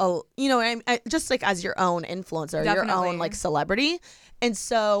like just like as your own influencer, your own like celebrity. And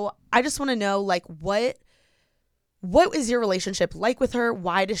so I just want to know like what is your relationship like with her?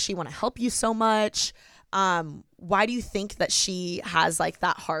 Why does she want to help you so much? Why do you think that she has like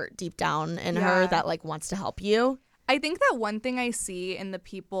that heart deep down in her that like wants to help you? I think that one thing I see in the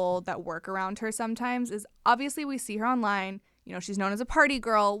people that work around her sometimes is obviously we see her online, you know, she's known as a party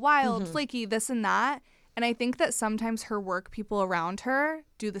girl, wild, flaky, this and that. And I think that sometimes her work people around her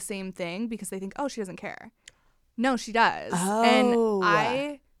do the same thing because they think, oh, she doesn't care. No, she does. Oh. And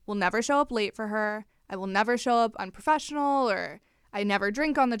I will never show up late for her. I will never show up unprofessional or I never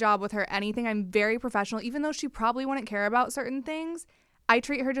drink on the job with her, anything. I'm very professional, even though she probably wouldn't care about certain things. I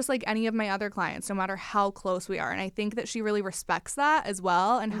treat her just like any of my other clients, no matter how close we are. And I think that she really respects that as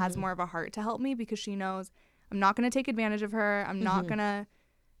well and has more of a heart to help me because she knows I'm not going to take advantage of her. I'm not going to.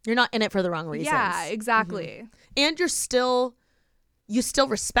 You're not in it for the wrong reasons. Yeah, exactly. And you still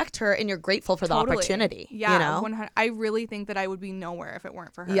respect her and you're grateful for the opportunity. Yeah, you know? 100. I really think that I would be nowhere if it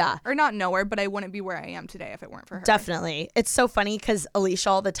weren't for her. Yeah. Or not nowhere, but I wouldn't be where I am today if it weren't for her. Definitely. It's so funny because Alicia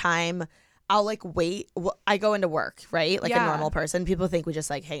all the time, I'll like wait. I go into work, right? Like a normal person. People think we just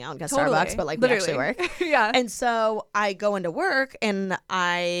like hang out and get Starbucks, but like literally. We actually work. Yeah. And so I go into work and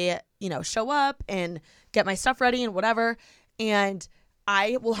I, show up and get my stuff ready and whatever. And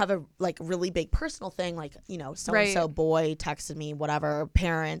I will have a like really big personal thing, like, so-and-so boy texted me, whatever,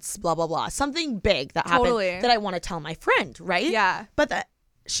 parents, blah, blah, blah. Something big that happened that I want to tell my friend, right? Yeah. But that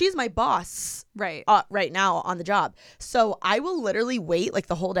she's my boss right now on the job. So I will literally wait like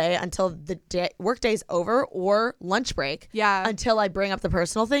the whole day until the work day's over or lunch break until I bring up the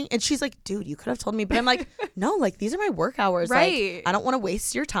personal thing. And she's like, dude, you could have told me. But I'm like, no, like these are my work hours. Right. Like, I don't want to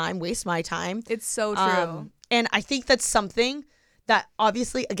waste your time, waste my time. It's so true. And I think that's something that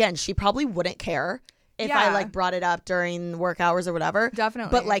obviously, again, she probably wouldn't care if I like brought it up during work hours or whatever.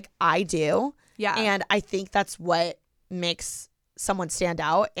 Definitely. But like I do. Yeah. And I think that's what makes someone stand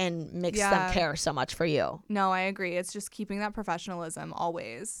out and makes them care so much for you. No, I agree. It's just keeping that professionalism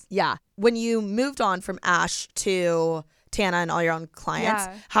always. Yeah. When you moved on from Ash to Tana and all your own clients,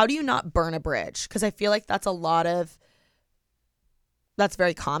 how do you not burn a bridge? Because I feel like that's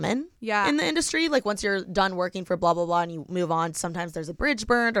very common in the industry. Like once you're done working for blah, blah, blah, and you move on, sometimes there's a bridge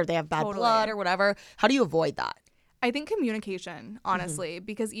burned or they have bad blood or whatever. How do you avoid that? I think communication, honestly,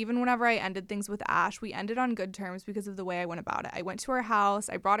 because even whenever I ended things with Ash, we ended on good terms because of the way I went about it. I went to her house,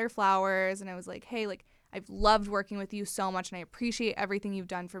 I brought her flowers, and I was like, hey, like, I've loved working with you so much, and I appreciate everything you've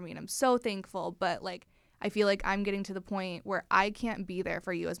done for me, and I'm so thankful, but, like, I feel like I'm getting to the point where I can't be there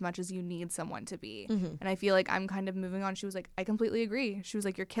for you as much as you need someone to be. And I feel like I'm kind of moving on. She was like, I completely agree. She was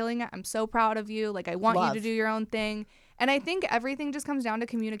like, you're killing it. I'm so proud of you. Like, I want you to do your own thing. And I think everything just comes down to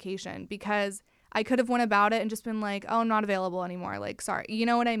communication, because I could have went about it and just been like, oh, I'm not available anymore. Like, sorry. You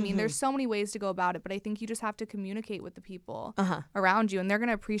know what I mean? There's so many ways to go about it, but I think you just have to communicate with the people around you, and they're going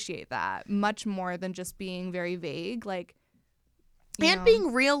to appreciate that much more than just being very vague. Like, and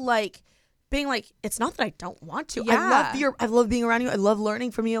being real, like, being like, it's not that I don't want to. Yeah. I love being around you. I love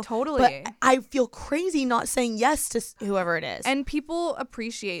learning from you. Totally. But I feel crazy not saying yes to whoever it is. And people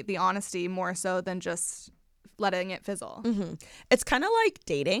appreciate the honesty more so than just letting it fizzle. It's kind of like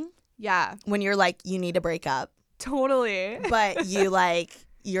dating. Yeah. When you're like, you need to break up, Totally. but you like,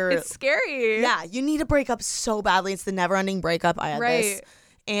 It's scary. Yeah, you need to break up so badly. It's the never-ending breakup. I had this.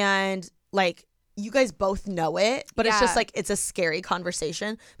 And like, you guys both know it, but it's just like, it's a scary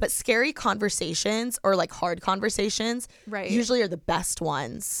conversation. But scary conversations, or like hard conversations, usually are the best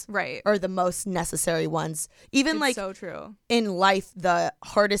ones. Right. Or the most necessary ones. Even It's like so true. in life, the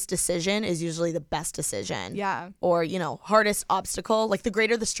hardest decision is usually the best decision. Yeah. Or, you know, hardest obstacle. Like, the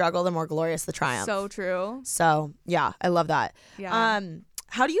greater the struggle, the more glorious the triumph. So true. So, yeah, I love that. Yeah.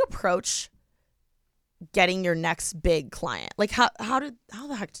 How do you approach getting your next big client? Like, how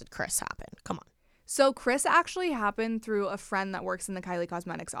the heck did Chris happen? Come on. So Chris actually happened through a friend that works in the Kylie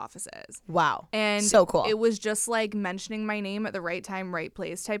Cosmetics offices. Wow. And so cool. It was just like mentioning my name at the right time, right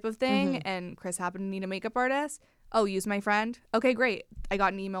place type of thing. And Chris happened to need a makeup artist. Oh, use my friend? Okay, great. I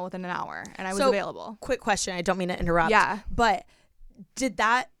got an email within an hour and I was available. Quick question. I don't mean to interrupt. Yeah. But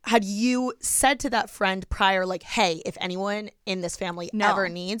had you said to that friend prior, like, hey, if anyone in this family ever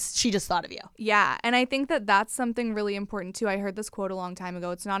needs, she just thought of you? Yeah. And I think that that's something really important too. I heard this quote a long time ago.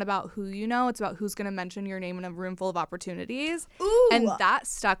 It's not about who you know, it's about who's going to mention your name in a room full of opportunities. Ooh. And that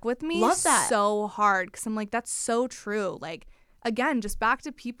stuck with me Love that. so hard, because I'm like, that's so true. Like, again, just back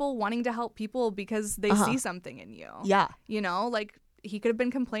to people wanting to help people because they see something in you. Yeah. You know, like, he could have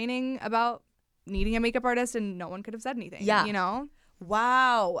been complaining about needing a makeup artist and no one could have said anything. Yeah. You know?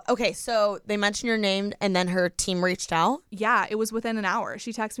 Wow. Okay, so they mentioned your name and then her team reached out? Yeah, it was within an hour.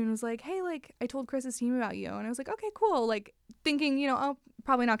 She texted me and was like, hey, like, I told Chris's team about you. And I was like, okay, cool. Like, thinking, you know, oh,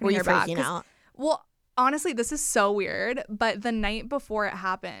 probably not going to hear back. Were you freaking out? Well, honestly, this is so weird. But the night before it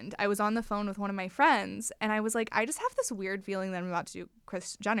happened, I was on the phone with one of my friends and I was like, I just have this weird feeling that I'm about to do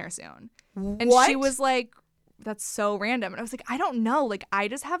Kris Jenner soon. And she was like, that's so random. And I was like, I don't know. Like, I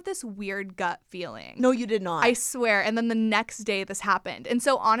just have this weird gut feeling. No, you did not. I swear. And then the next day this happened. And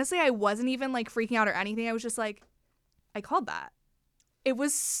so honestly, I wasn't even like freaking out or anything. I was just like, I called that. It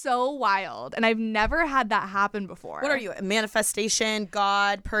was so wild. And I've never had that happen before. What are you, a manifestation,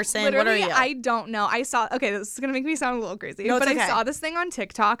 God, person? Literally, what are you? I don't know. I saw, okay, this is going to make me sound a little crazy. No, it's but okay. I saw this thing on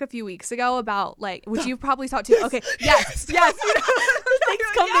TikTok a few weeks ago about like, which you probably saw too. Okay, yes. The things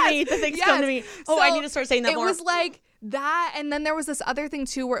come to me. The things come to me. Oh, So I need to start saying that more. It was like that, and then there was this other thing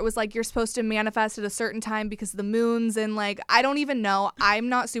too where it was like you're supposed to manifest at a certain time because of the moons, and like, I don't even know. I'm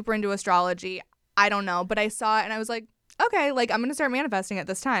not super into astrology. I don't know. But I saw it and I was like, okay, like, I'm going to start manifesting at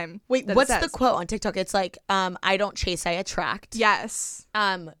this time. Wait, what's the quote on TikTok? It's like, I don't chase, I attract. Yes.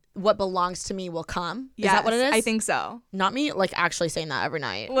 What belongs to me will come. Is Yes, that what it is? I think so. Not me, like, actually saying that every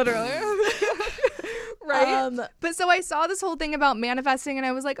night. Literally. Right? But so I saw this whole thing about manifesting and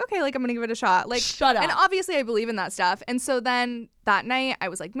I was like, okay, like, I'm going to give it a shot. Like, shut up. And obviously I believe in that stuff. And so then that night I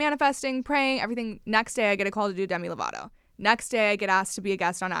was like manifesting, praying, everything. Next day I get a call to do Demi Lovato. Next day I get asked to be a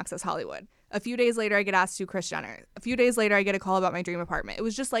guest on Access Hollywood. A few days later, I get asked to do Kris Jenner. A few days later, I get a call about my dream apartment. It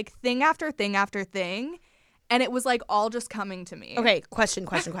was just like thing after thing after thing. And it was like all just coming to me. Okay, question.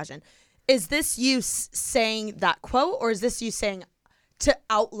 Is this you saying that quote, or is this you saying to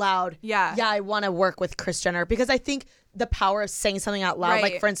out loud, yeah, I want to work with Kris Jenner? Because I think the power of saying something out loud,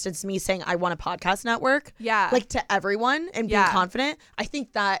 like for instance, me saying I want a podcast network, like to everyone and being confident, I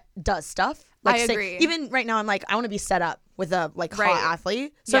think that does stuff. Like, I agree. Even right now, I'm like, I want to be set up with a like hot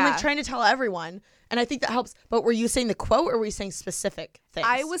athlete. So I'm like trying to tell everyone. And I think that helps. But were you saying the quote or were you saying specific things?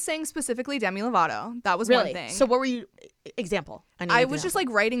 I was saying specifically Demi Lovato. That was really? one thing. So what were you, example? I was just like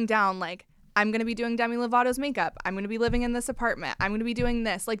writing down like, I'm going to be doing Demi Lovato's makeup. I'm going to be living in this apartment. I'm going to be doing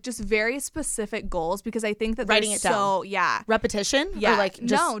this. Like, just very specific goals, because I think that writing it down. Yeah. Repetition? Yeah. Or like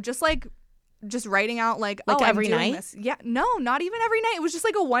just writing out like every I'm doing night? This. Yeah. No, not even every night. It was just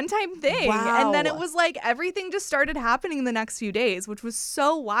like a one-time thing. Wow. And then it was like everything just started happening the next few days, which was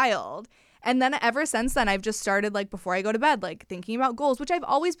so wild. And then ever since then, I've just started like before I go to bed, like thinking about goals, which I've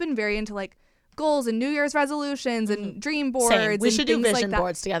always been very into, like goals and New Year's resolutions and dream boards. Same. We and should do things vision like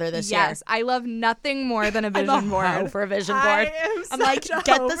boards together this year. Yes, I love nothing more than a vision I'm a board. hoe for a vision board. I'm like, get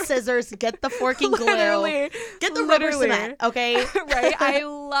the scissors, get the forking glue, Literally. get the rubber cement, okay? Right? I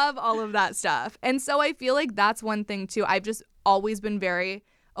love all of that stuff. And so I feel like that's one thing too. I've just always been very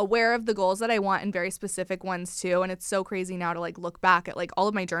aware of the goals that I want and very specific ones too. And it's so crazy now to like look back at like all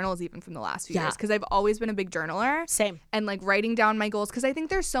of my journals even from the last few years, because I've always been a big journaler. Same. And like writing down my goals, because I think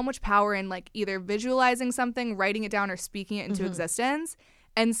there's so much power in like either visualizing something, writing it down, or speaking it into existence.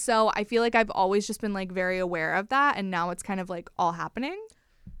 And so I feel like I've always just been like very aware of that, and now it's kind of like all happening.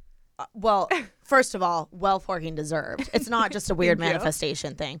 Well, first of all, well fucking deserved. It's not just a weird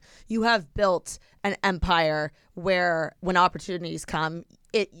manifestation thing. You have built an empire where when opportunities come,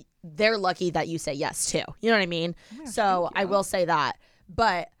 they're lucky that you say yes to. You know what I mean? Yeah, so I will say that.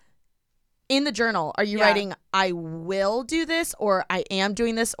 But in the journal, are you writing, I will do this, or I am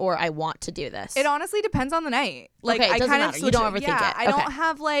doing this, or I want to do this? It honestly depends on the night. Like, Okay, it I doesn't kind matter. of You don't overthink it. I Okay. don't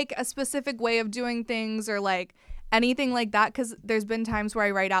have like a specific way of doing things or like anything like that, because there's been times where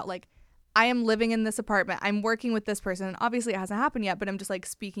I write out like, I am living in this apartment, I'm working with this person, and obviously it hasn't happened yet, but I'm just like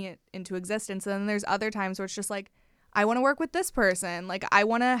speaking it into existence. And then there's other times where it's just like, I want to work with this person, like I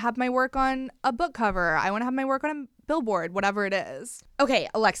want to have my work on a book cover, I want to have my work on a billboard, whatever it is. Okay,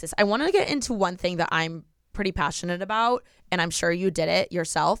 Alexis, I want to get into one thing that I'm pretty passionate about, and I'm sure you did it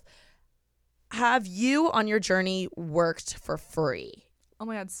yourself. Have you on your journey worked for free? Oh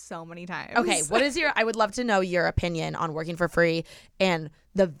my God, so many times. Okay, I would love to know your opinion on working for free and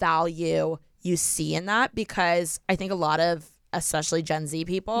the value you see in that, because I think a lot of, especially Gen Z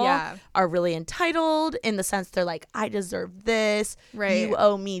people, are really entitled in the sense they're like, I deserve this, you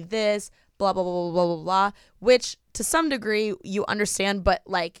owe me this, blah, blah, blah, blah, blah, blah, blah, which to some degree you understand, but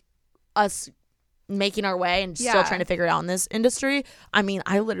like us making our way and still trying to figure it out in this industry, I mean,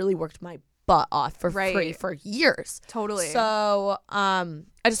 I literally worked my butt off for free for years. Totally. So I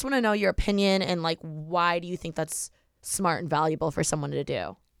just want to know your opinion and like, why do you think that's smart and valuable for someone to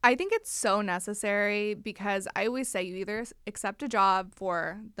do? I think it's so necessary, because I always say you either accept a job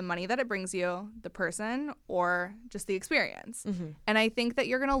for the money that it brings you, the person, or just the experience. And I think that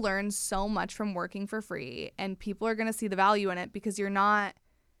you're going to learn so much from working for free, and people are going to see the value in it, because you're not,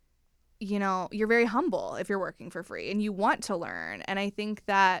 you know, you're very humble if you're working for free and you want to learn. And I think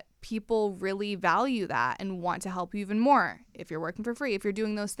that people really value that and want to help you even more if you're working for free, if you're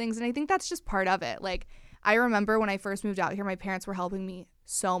doing those things. And I think that's just part of it. Like, I remember when I first moved out here, my parents were helping me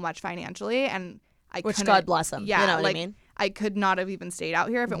so much financially, and Which God bless them. Yeah, you know what like, I mean? I could not have even stayed out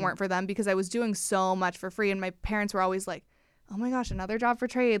here if it weren't for them, because I was doing so much for free, and my parents were always like, oh my gosh, another job for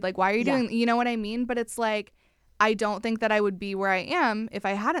trade. Like, why are you doing, you know what I mean? But it's like, I don't think that I would be where I am if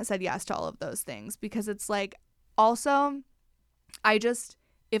I hadn't said yes to all of those things, because it's like, also,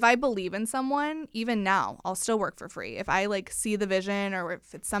 if I believe in someone, even now, I'll still work for free. If I like see the vision, or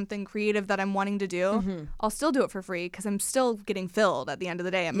if it's something creative that I'm wanting to do, I'll still do it for free, because I'm still getting filled at the end of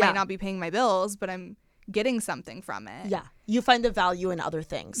the day. It might not be paying my bills, but I'm getting something from it. Yeah. You find the value in other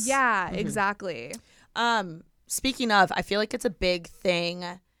things. Yeah, exactly. Speaking of, I feel like it's a big thing.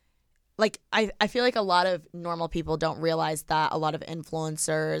 Like, I feel like a lot of normal people don't realize that a lot of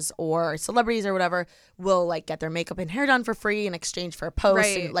influencers or celebrities or whatever will like get their makeup and hair done for free in exchange for a post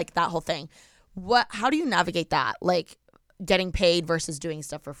and like that whole thing. How do you navigate that? Like, getting paid versus doing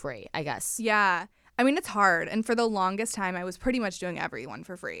stuff for free, I guess. Yeah. I mean, it's hard. And for the longest time, I was pretty much doing everyone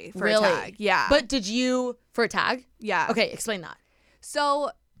for free for Really? a tag. Yeah. But did you, for a tag? Yeah. Okay, explain that. So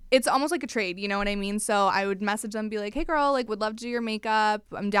it's almost like a trade, you know what I mean? So I would message them, be like, hey girl, like would love to do your makeup.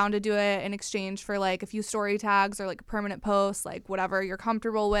 I'm down to do it in exchange for like a few story tags or like a permanent post, like whatever you're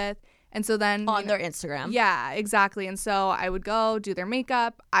comfortable with. And so then On their Instagram. Yeah, exactly. And so I would go do their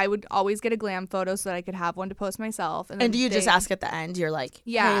makeup. I would always get a glam photo so that I could have one to post myself. And do you just ask at the end? You're like,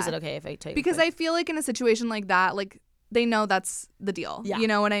 hey, is it okay if I take Because I feel like in a situation like that, like they know that's the deal. Yeah. You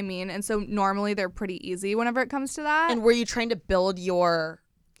know what I mean? And so normally they're pretty easy whenever it comes to that. And were you trying to build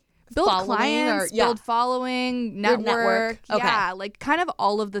clients, build following, network. Okay. Yeah, like kind of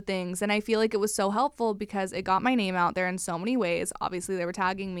all of the things. And I feel like it was so helpful because it got my name out there in so many ways. Obviously, they were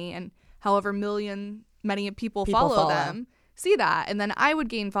tagging me, and however many people follow them see that. And then I would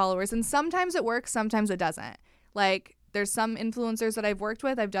gain followers. And sometimes it works, sometimes it doesn't. Like, there's some influencers that I've worked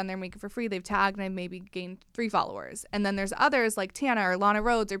with. I've done their makeup for free. They've tagged and I've maybe gained 3 followers. And then there's others like Tana or Lana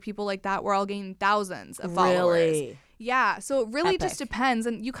Rhodes or people like that where I'll gain thousands of followers. Really? Yeah. So it really Epic. just depends.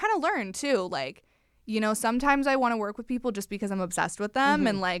 And you kind of learn too. Like, you know, sometimes I want to work with people just because I'm obsessed with them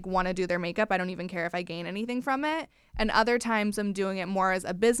and like want to do their makeup. I don't even care if I gain anything from it. And other times I'm doing it more as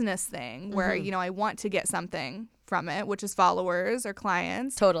a business thing where, you know, I want to get something from it, which is followers or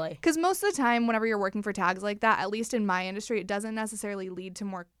clients. Totally. Because most of the time, whenever you're working for tags like that, at least in my industry, it doesn't necessarily lead to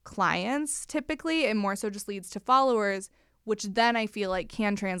more clients typically. It more so just leads to followers, which then I feel like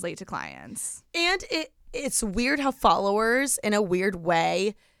can translate to clients. And it's weird how followers, in a weird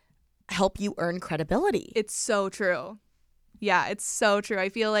way, help you earn credibility. It's so true. Yeah, it's so true. I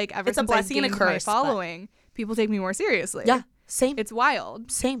feel like ever It's a since blessing I've and a gained my curse, but- following, people take me more seriously. Yeah, same. It's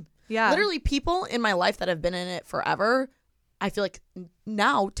wild. Same. Yeah. Literally, people in my life that have been in it forever, I feel like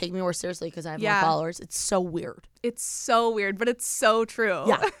now take me more seriously because I have more followers. It's so weird. It's so weird, but it's so true.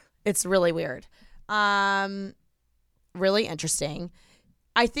 Yeah, it's really weird. Really interesting.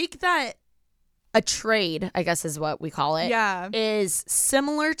 I think that a trade, I guess is what we call it, is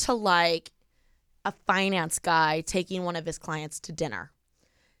similar to like a finance guy taking one of his clients to dinner.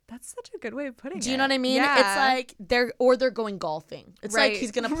 That's such a good way of putting it. Do you know what I mean? Yeah. It's like they're going golfing. It's like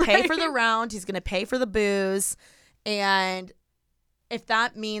he's going to pay for the round. He's going to pay for the booze. And if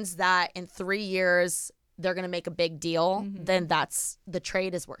that means that in 3 years they're going to make a big deal, then that's the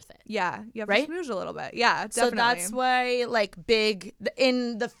trade is worth it. Yeah. You have right? to smooge a little bit. Yeah, definitely. So that's why like big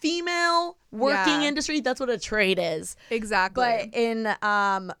in the female working industry, that's what a trade is. Exactly. But in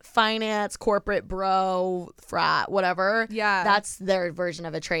finance, corporate, bro, frat, whatever, that's their version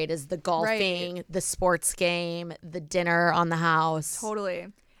of a trade is the golfing, the sports game, the dinner on the house. Totally.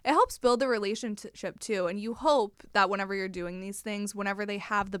 It helps build the relationship too. And you hope that whenever you're doing these things, whenever they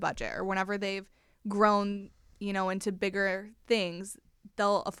have the budget or whenever they've grown, you know, into bigger things,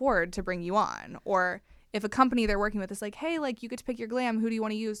 they'll afford to bring you on. Or if a company they're working with is like, hey, like you get to pick your glam, who do you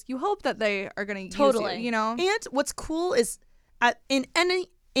want to use? You hope that they are going to use you, you know? And what's cool is in any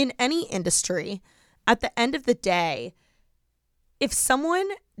industry, at the end of the day, if someone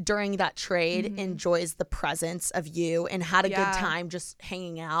during that trade enjoys the presence of you and had a good time just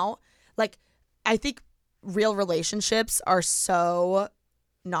hanging out, like I think real relationships are so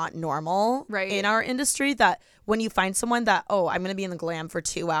not normal in our industry that when you find someone that, oh, I'm going to be in the glam for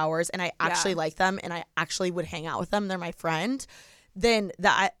 2 hours and I actually like them and I actually would hang out with them, they're my friend, then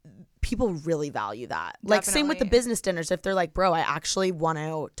that people really value that. Definitely. Like same with the business dinners. If they're like, bro, I actually want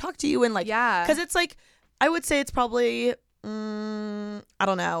to talk to you and like, because it's like, I would say it's probably, I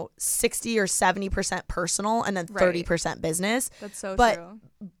don't know, 60 or 70% personal and then 30% business. That's so true.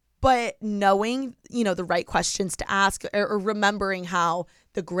 But knowing, you know, the right questions to ask or remembering how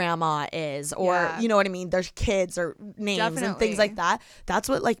the grandma is or, you know what I mean? There's kids or names and things like that. That's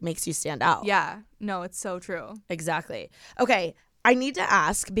what like makes you stand out. Yeah. No, it's so true. Exactly. Okay. I need to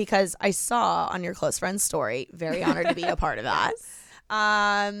ask because I saw on your close friend's story, very honored to be a part of that,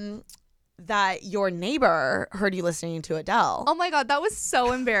 that your neighbor heard you listening to Adele. Oh my God. That was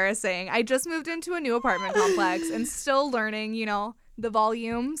so embarrassing. I just moved into a new apartment complex and still learning, you know, the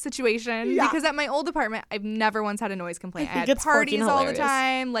volume situation because at my old apartment I've never once had a noise complaint. I had parties all the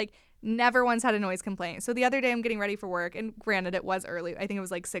time, like never once had a noise complaint. So the other day I'm getting ready for work, and granted it was early, I think it was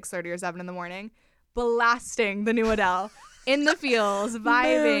like 6:30 or 7 in the morning, blasting the new Adele in the fields,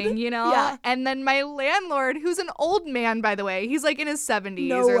 vibing, you know? And then my landlord, who's an old man by the way, he's like in his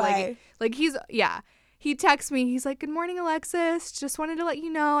 70s like he's he texts me. He's like, good morning, Alexis. Just wanted to let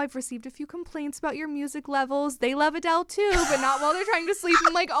you know I've received a few complaints about your music levels. They love Adele too, but not while they're trying to sleep.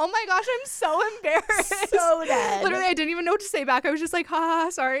 I'm like, oh my gosh, I'm so embarrassed. So dead. Literally, I didn't even know what to say back. I was just like, haha,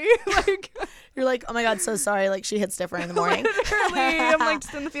 sorry. Like, you're like, oh my God, so sorry. Like she hits different in the morning. Literally, I'm like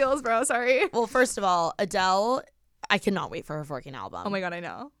just in the feels, bro. Sorry. Well, first of all, Adele, I cannot wait for her freaking album. Oh my God, I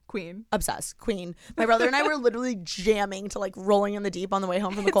know. Queen. Obsessed. Queen. My brother and I were literally jamming to like Rolling in the Deep on the way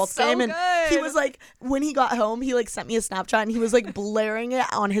home from the Colts game. And he was like, when he got home, he like sent me a Snapchat and he was like blaring it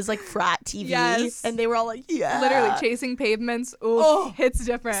on his like frat TV. Yes. And they were all like, yeah. Literally Chasing Pavements. Ooh, hits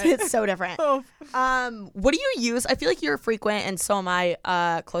different. It's so different. What do you use? I feel like you're a frequent and so am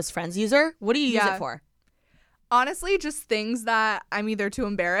I close friends user. What do you use it for? Honestly, just things that I'm either too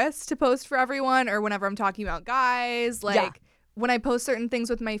embarrassed to post for everyone or whenever I'm talking about guys, like when I post certain things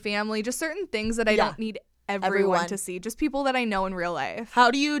with my family, just certain things that I don't need everyone to see, just people that I know in real life. How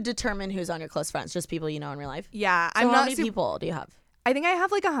do you determine who's on your close friends? Just people you know in real life? Yeah. So how many people do you have? I think I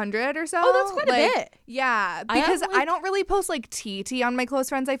have like 100 or so. Oh, that's quite a bit. Yeah, because I don't really post like TT on my close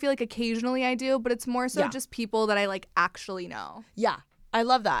friends. I feel like occasionally I do, but it's more so just people that I like actually know. Yeah, I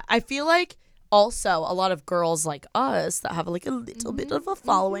love that. I feel like also a lot of girls like us that have like a little bit of a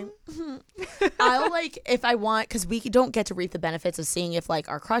following. I'll like, if I want, because we don't get to reap the benefits of seeing if like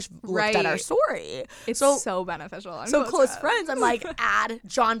our crush looked at our story. It's so beneficial. So close friends, I'm like, add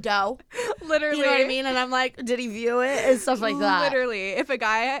John Doe. Literally. You know what I mean? And I'm like, did he view it? And stuff like that. Literally. If a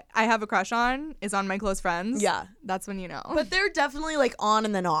guy I have a crush on is on my close friends, Yeah. that's when you know. But they're definitely like on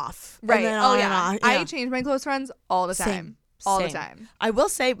and then off. Right. And then Oh, on yeah. and off. I change my close friends all the time. Same. All Same. the time. I will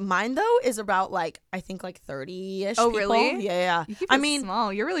say mine though is about like, I think like 30-ish Oh, people. really? Yeah. You keep I it mean,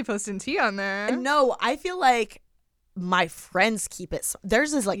 small. You're really posting tea on there. no, I feel like my friends keep it.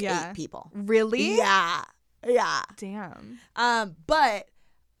 Theirs is like 8 people. Really? Yeah. Yeah. Damn. But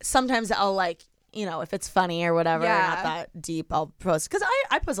sometimes I'll like, you know, if it's funny or whatever, not that deep, I'll post. Because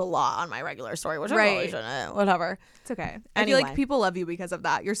I post a lot on my regular story, which I probably shouldn't. Whatever. It's okay. I feel like people love you because of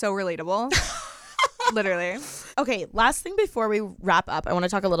that. You're so relatable. Literally. Okay, last thing before we wrap up, I want to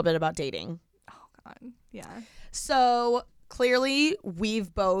talk a little bit about dating. Oh, God. Yeah. So clearly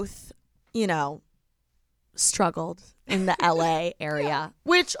we've both, you know, struggled in the LA area,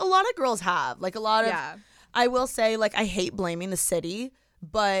 which a lot of girls have. Like a lot of, I will say, like, I hate blaming the city,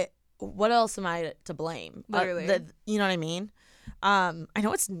 but what else am I to blame? Literally. You know what I mean? I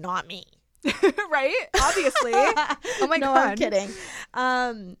know it's not me. Right? Obviously. Oh my No, God. I'm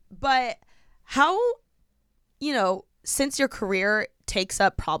kidding. But how, you know, since your career takes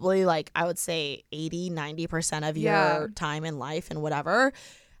up probably like, I would say 80-90% of your time in life and whatever,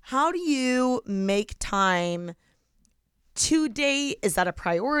 how do you make time to date? Is that a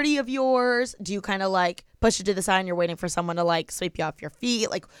priority of yours? Do you kind of like push it to the side and you're waiting for someone to like sweep you off your feet?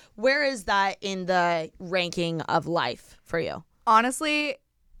 Like, where is that in the ranking of life for you? Honestly,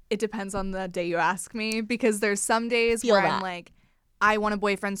 it depends on the day you ask me, because there's some days where I'm like, I want a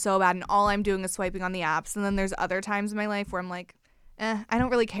boyfriend so bad and all I'm doing is swiping on the apps. And then there's other times in my life where I'm like, I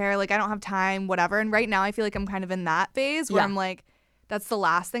don't really care. Like, I don't have time, whatever. And right now I feel like I'm kind of in that phase where I'm like, that's the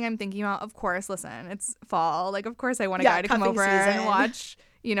last thing I'm thinking about. Of course, listen, it's fall. Like, of course I want a guy to come over and watch,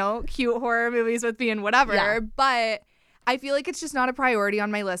 you know, cute horror movies with me and whatever. Yeah. But I feel like it's just not a priority on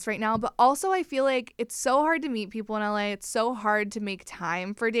my list right now. But also I feel like it's so hard to meet people in LA. It's so hard to make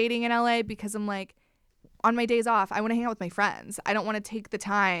time for dating in LA because I'm like, on my days off, I want to hang out with my friends. I don't want to take the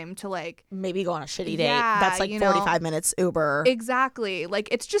time to like maybe go on a shitty date. Yeah, That's like 45 minutes Uber. Exactly. Like,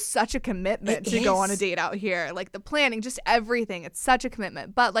 it's just such a commitment to go on a date out here. Like the planning, just everything. It's such a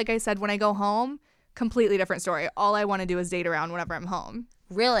commitment. But like I said, when I go home, completely different story. All I want to do is date around whenever I'm home.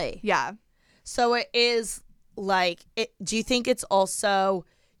 Really? Yeah. So it is like, do you think it's also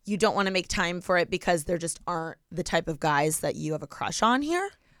you don't want to make time for it because there just aren't the type of guys that you have a crush on here?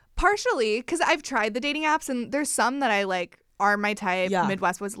 Partially, because I've tried the dating apps and there's some that I like are my type. Yeah.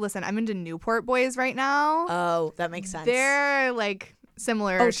 Midwest boys. Listen, I'm into Newport boys right now. Oh, that makes sense. They're like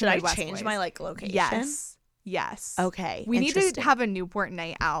similar Oh, to should I Midwest change boys. my like location? Yes. Okay. We need to have a Newport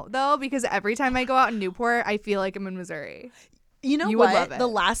night out though, because every time I go out in Newport, I feel like I'm in Missouri. You know You what? would love it. The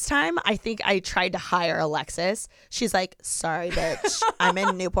last time I think I tried to hire Alexis, she's like, "Sorry, bitch, I'm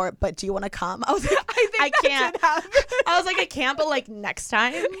in Newport, but do you want to come?" I was like, I can't. I was like, I can't, but like next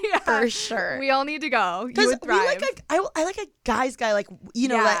time, for sure. We all need to go. You Because would thrive. I like a guy's guy, like, you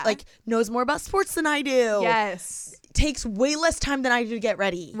know, that like knows more about sports than I do. Yes. Takes way less time than I do to get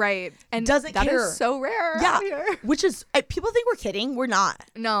ready. Right. And doesn't that care. is so rare Yeah. out here. Which is, people think we're kidding. We're not.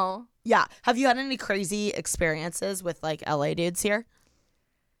 No. Yeah. Have you had any crazy experiences with like LA dudes here?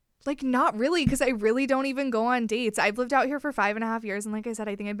 Like, not really, because I really don't even go on dates. I've lived out here for 5.5 years, and like I said,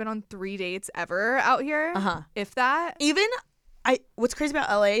 I think I've been on 3 dates ever out here. If that. Even what's crazy about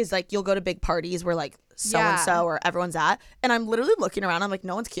LA is like you'll go to big parties where like so and so or everyone's at, and I'm literally looking around. I'm like,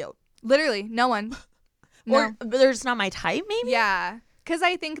 no one's cute. Literally, no one. No. Or they're just not my type, maybe. Yeah. Because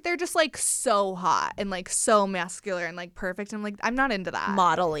I think they're just like so hot and like so muscular and like perfect. And I'm like, I'm not into that.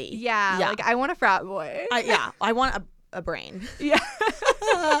 Modelly. Yeah. Like, I want a frat boy. I want a brain. Yeah.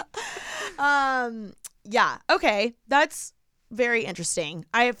 Yeah. Okay. That's very interesting.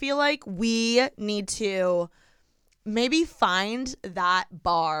 I feel like we need to maybe find that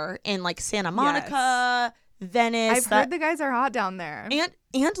bar in like Santa Monica, Venice. I've heard the guys are hot down there.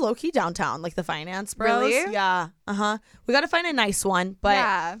 And low-key downtown, like the finance bros. Really? Yeah. We got to find a nice one, but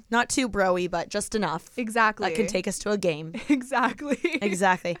Yeah. not too bro-y, but just enough. Exactly. That can take us to a game. Exactly.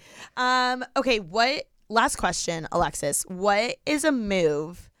 Exactly. Okay, last question, Alexis. What is a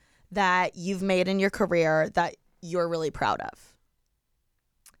move that you've made in your career that you're really proud of?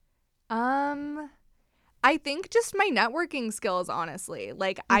 I think just my networking skills, honestly.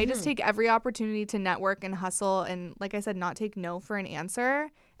 Like, I just take every opportunity to network and hustle and, like I said, not take no for an answer.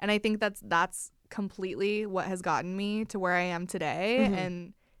 And I think that's completely what has gotten me to where I am today.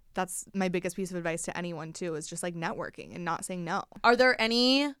 And that's my biggest piece of advice to anyone too, is just like networking and not saying no. Are there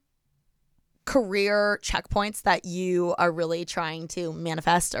any career checkpoints that you are really trying to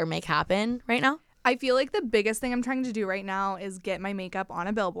manifest or make happen right now? I feel like the biggest thing I'm trying to do right now is get my makeup on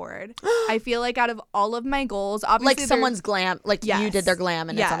a billboard. I feel like out of all of my goals, obviously like someone's glam, like you did their glam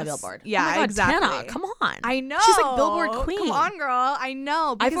and it's on a billboard. Yeah, oh my God, exactly. Tana, come on. I know. She's like billboard queen. Come on, girl. I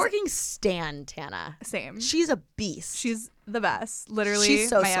know. I fucking stan Tana. Same. She's a beast. She's the best. Literally, she's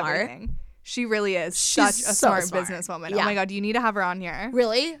so my smart. Everything. She really is She's such a so smart smart. businesswoman. Yeah. Oh my God, you need to have her on here.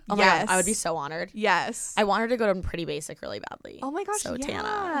 Really? Oh my Yes. God, I would be so honored. Yes. I want her to go to Pretty Basic really badly. Oh my gosh, so yeah.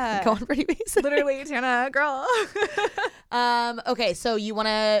 Tana, go on Pretty Basic. Literally, Tana, girl. Okay, so you want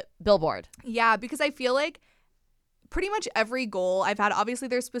a billboard? Yeah, because I feel like pretty much every goal I've had, obviously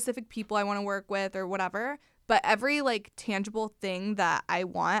there's specific people I want to work with or whatever, but every like tangible thing that I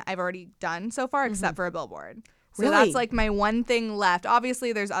want, I've already done so far except for a billboard. So Really? that's like my one thing left.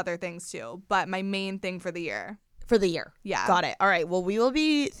 Obviously there's other things too, but my main thing for the year. For the year. Yeah. Got it. All right. Well, we will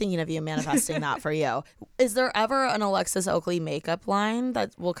be thinking of you, manifesting that for you. Is there ever an Alexis Oakley makeup line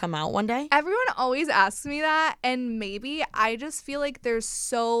that will come out one day? Everyone always asks me that, and maybe I just feel like there's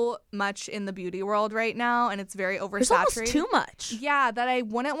so much in the beauty world right now, and it's very oversaturated. There's almost too much. Yeah, that I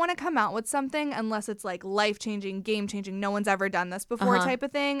wouldn't want to come out with something unless it's like life-changing, game-changing, no one's ever done this before type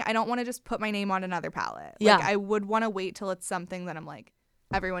of thing. I don't want to just put my name on another palette. Yeah. Like, I would want to wait till it's something that I'm like,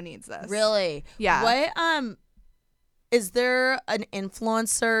 everyone needs this. Really? Yeah. What is there an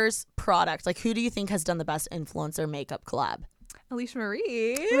influencer's product? Like, who do you think has done the best influencer makeup collab? Alicia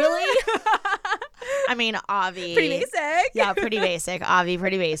Marie. Really? I mean, Avi. Pretty basic. Yeah, pretty basic. Avi,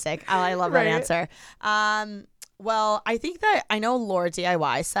 pretty basic. Oh, I love that Right. answer. Well, I think that I know Laura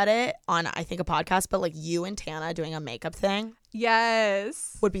DIY said it on, I think, a podcast, but like you and Tana doing a makeup thing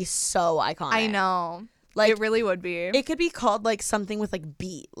Yes. would be so iconic. I know. Like, it really would be. it could be called like something with like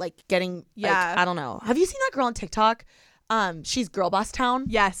beat, like getting, Yeah. like, I don't know. Have you seen that girl on TikTok? She's Girl Boss Town.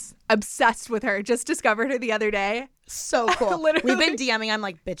 Yes. Obsessed with her. Just discovered her the other day. So cool. Literally. We've been DMing. I'm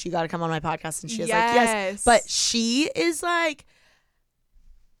like, bitch, you got to come on my podcast. And she was like, Yes. yes. But she is like,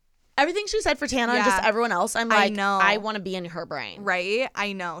 everything she said for Tana and just Yeah. everyone else, I'm I like, know. I want to be in her brain. Right?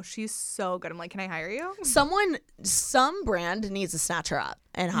 I know. She's so good. I'm like, can I hire you? Some brand needs to snatch her up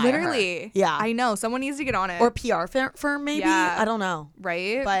and hire her. Literally. Yeah. I know. Someone needs to get on it. Or PR firm maybe. Yeah. I don't know.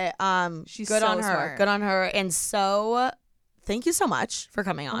 right? But She's good so on her. smart. Good on her. And so thank you so much for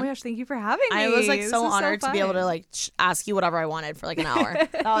coming Oh on. my gosh, thank you for having me. I was like This so was honored to be able to fun. like ask you whatever I wanted for like an hour.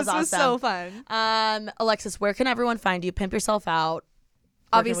 That was This awesome. was so fun. Alexis, where can everyone find you? Pimp yourself out.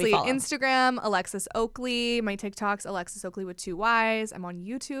 Where can we Obviously, follow? Instagram, Alexis Oakley. My TikTok's Alexis Oakley with 2 Y's. I'm on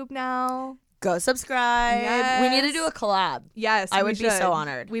YouTube now. Go subscribe. We need to Yes. do a collab. Yes, I we would be so should.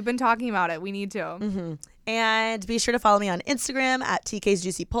 honored. We've been talking about it. We need to. And be sure to follow me on Instagram at TK's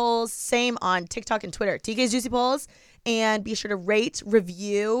Juicy Polls. Same on TikTok and Twitter, TK's Juicy Polls. And be sure to rate,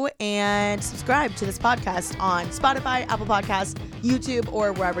 review, and subscribe to this podcast on Spotify, Apple Podcasts, YouTube,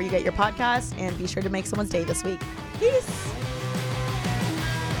 or wherever you get your podcasts. And be sure to make someone's day this week. Peace.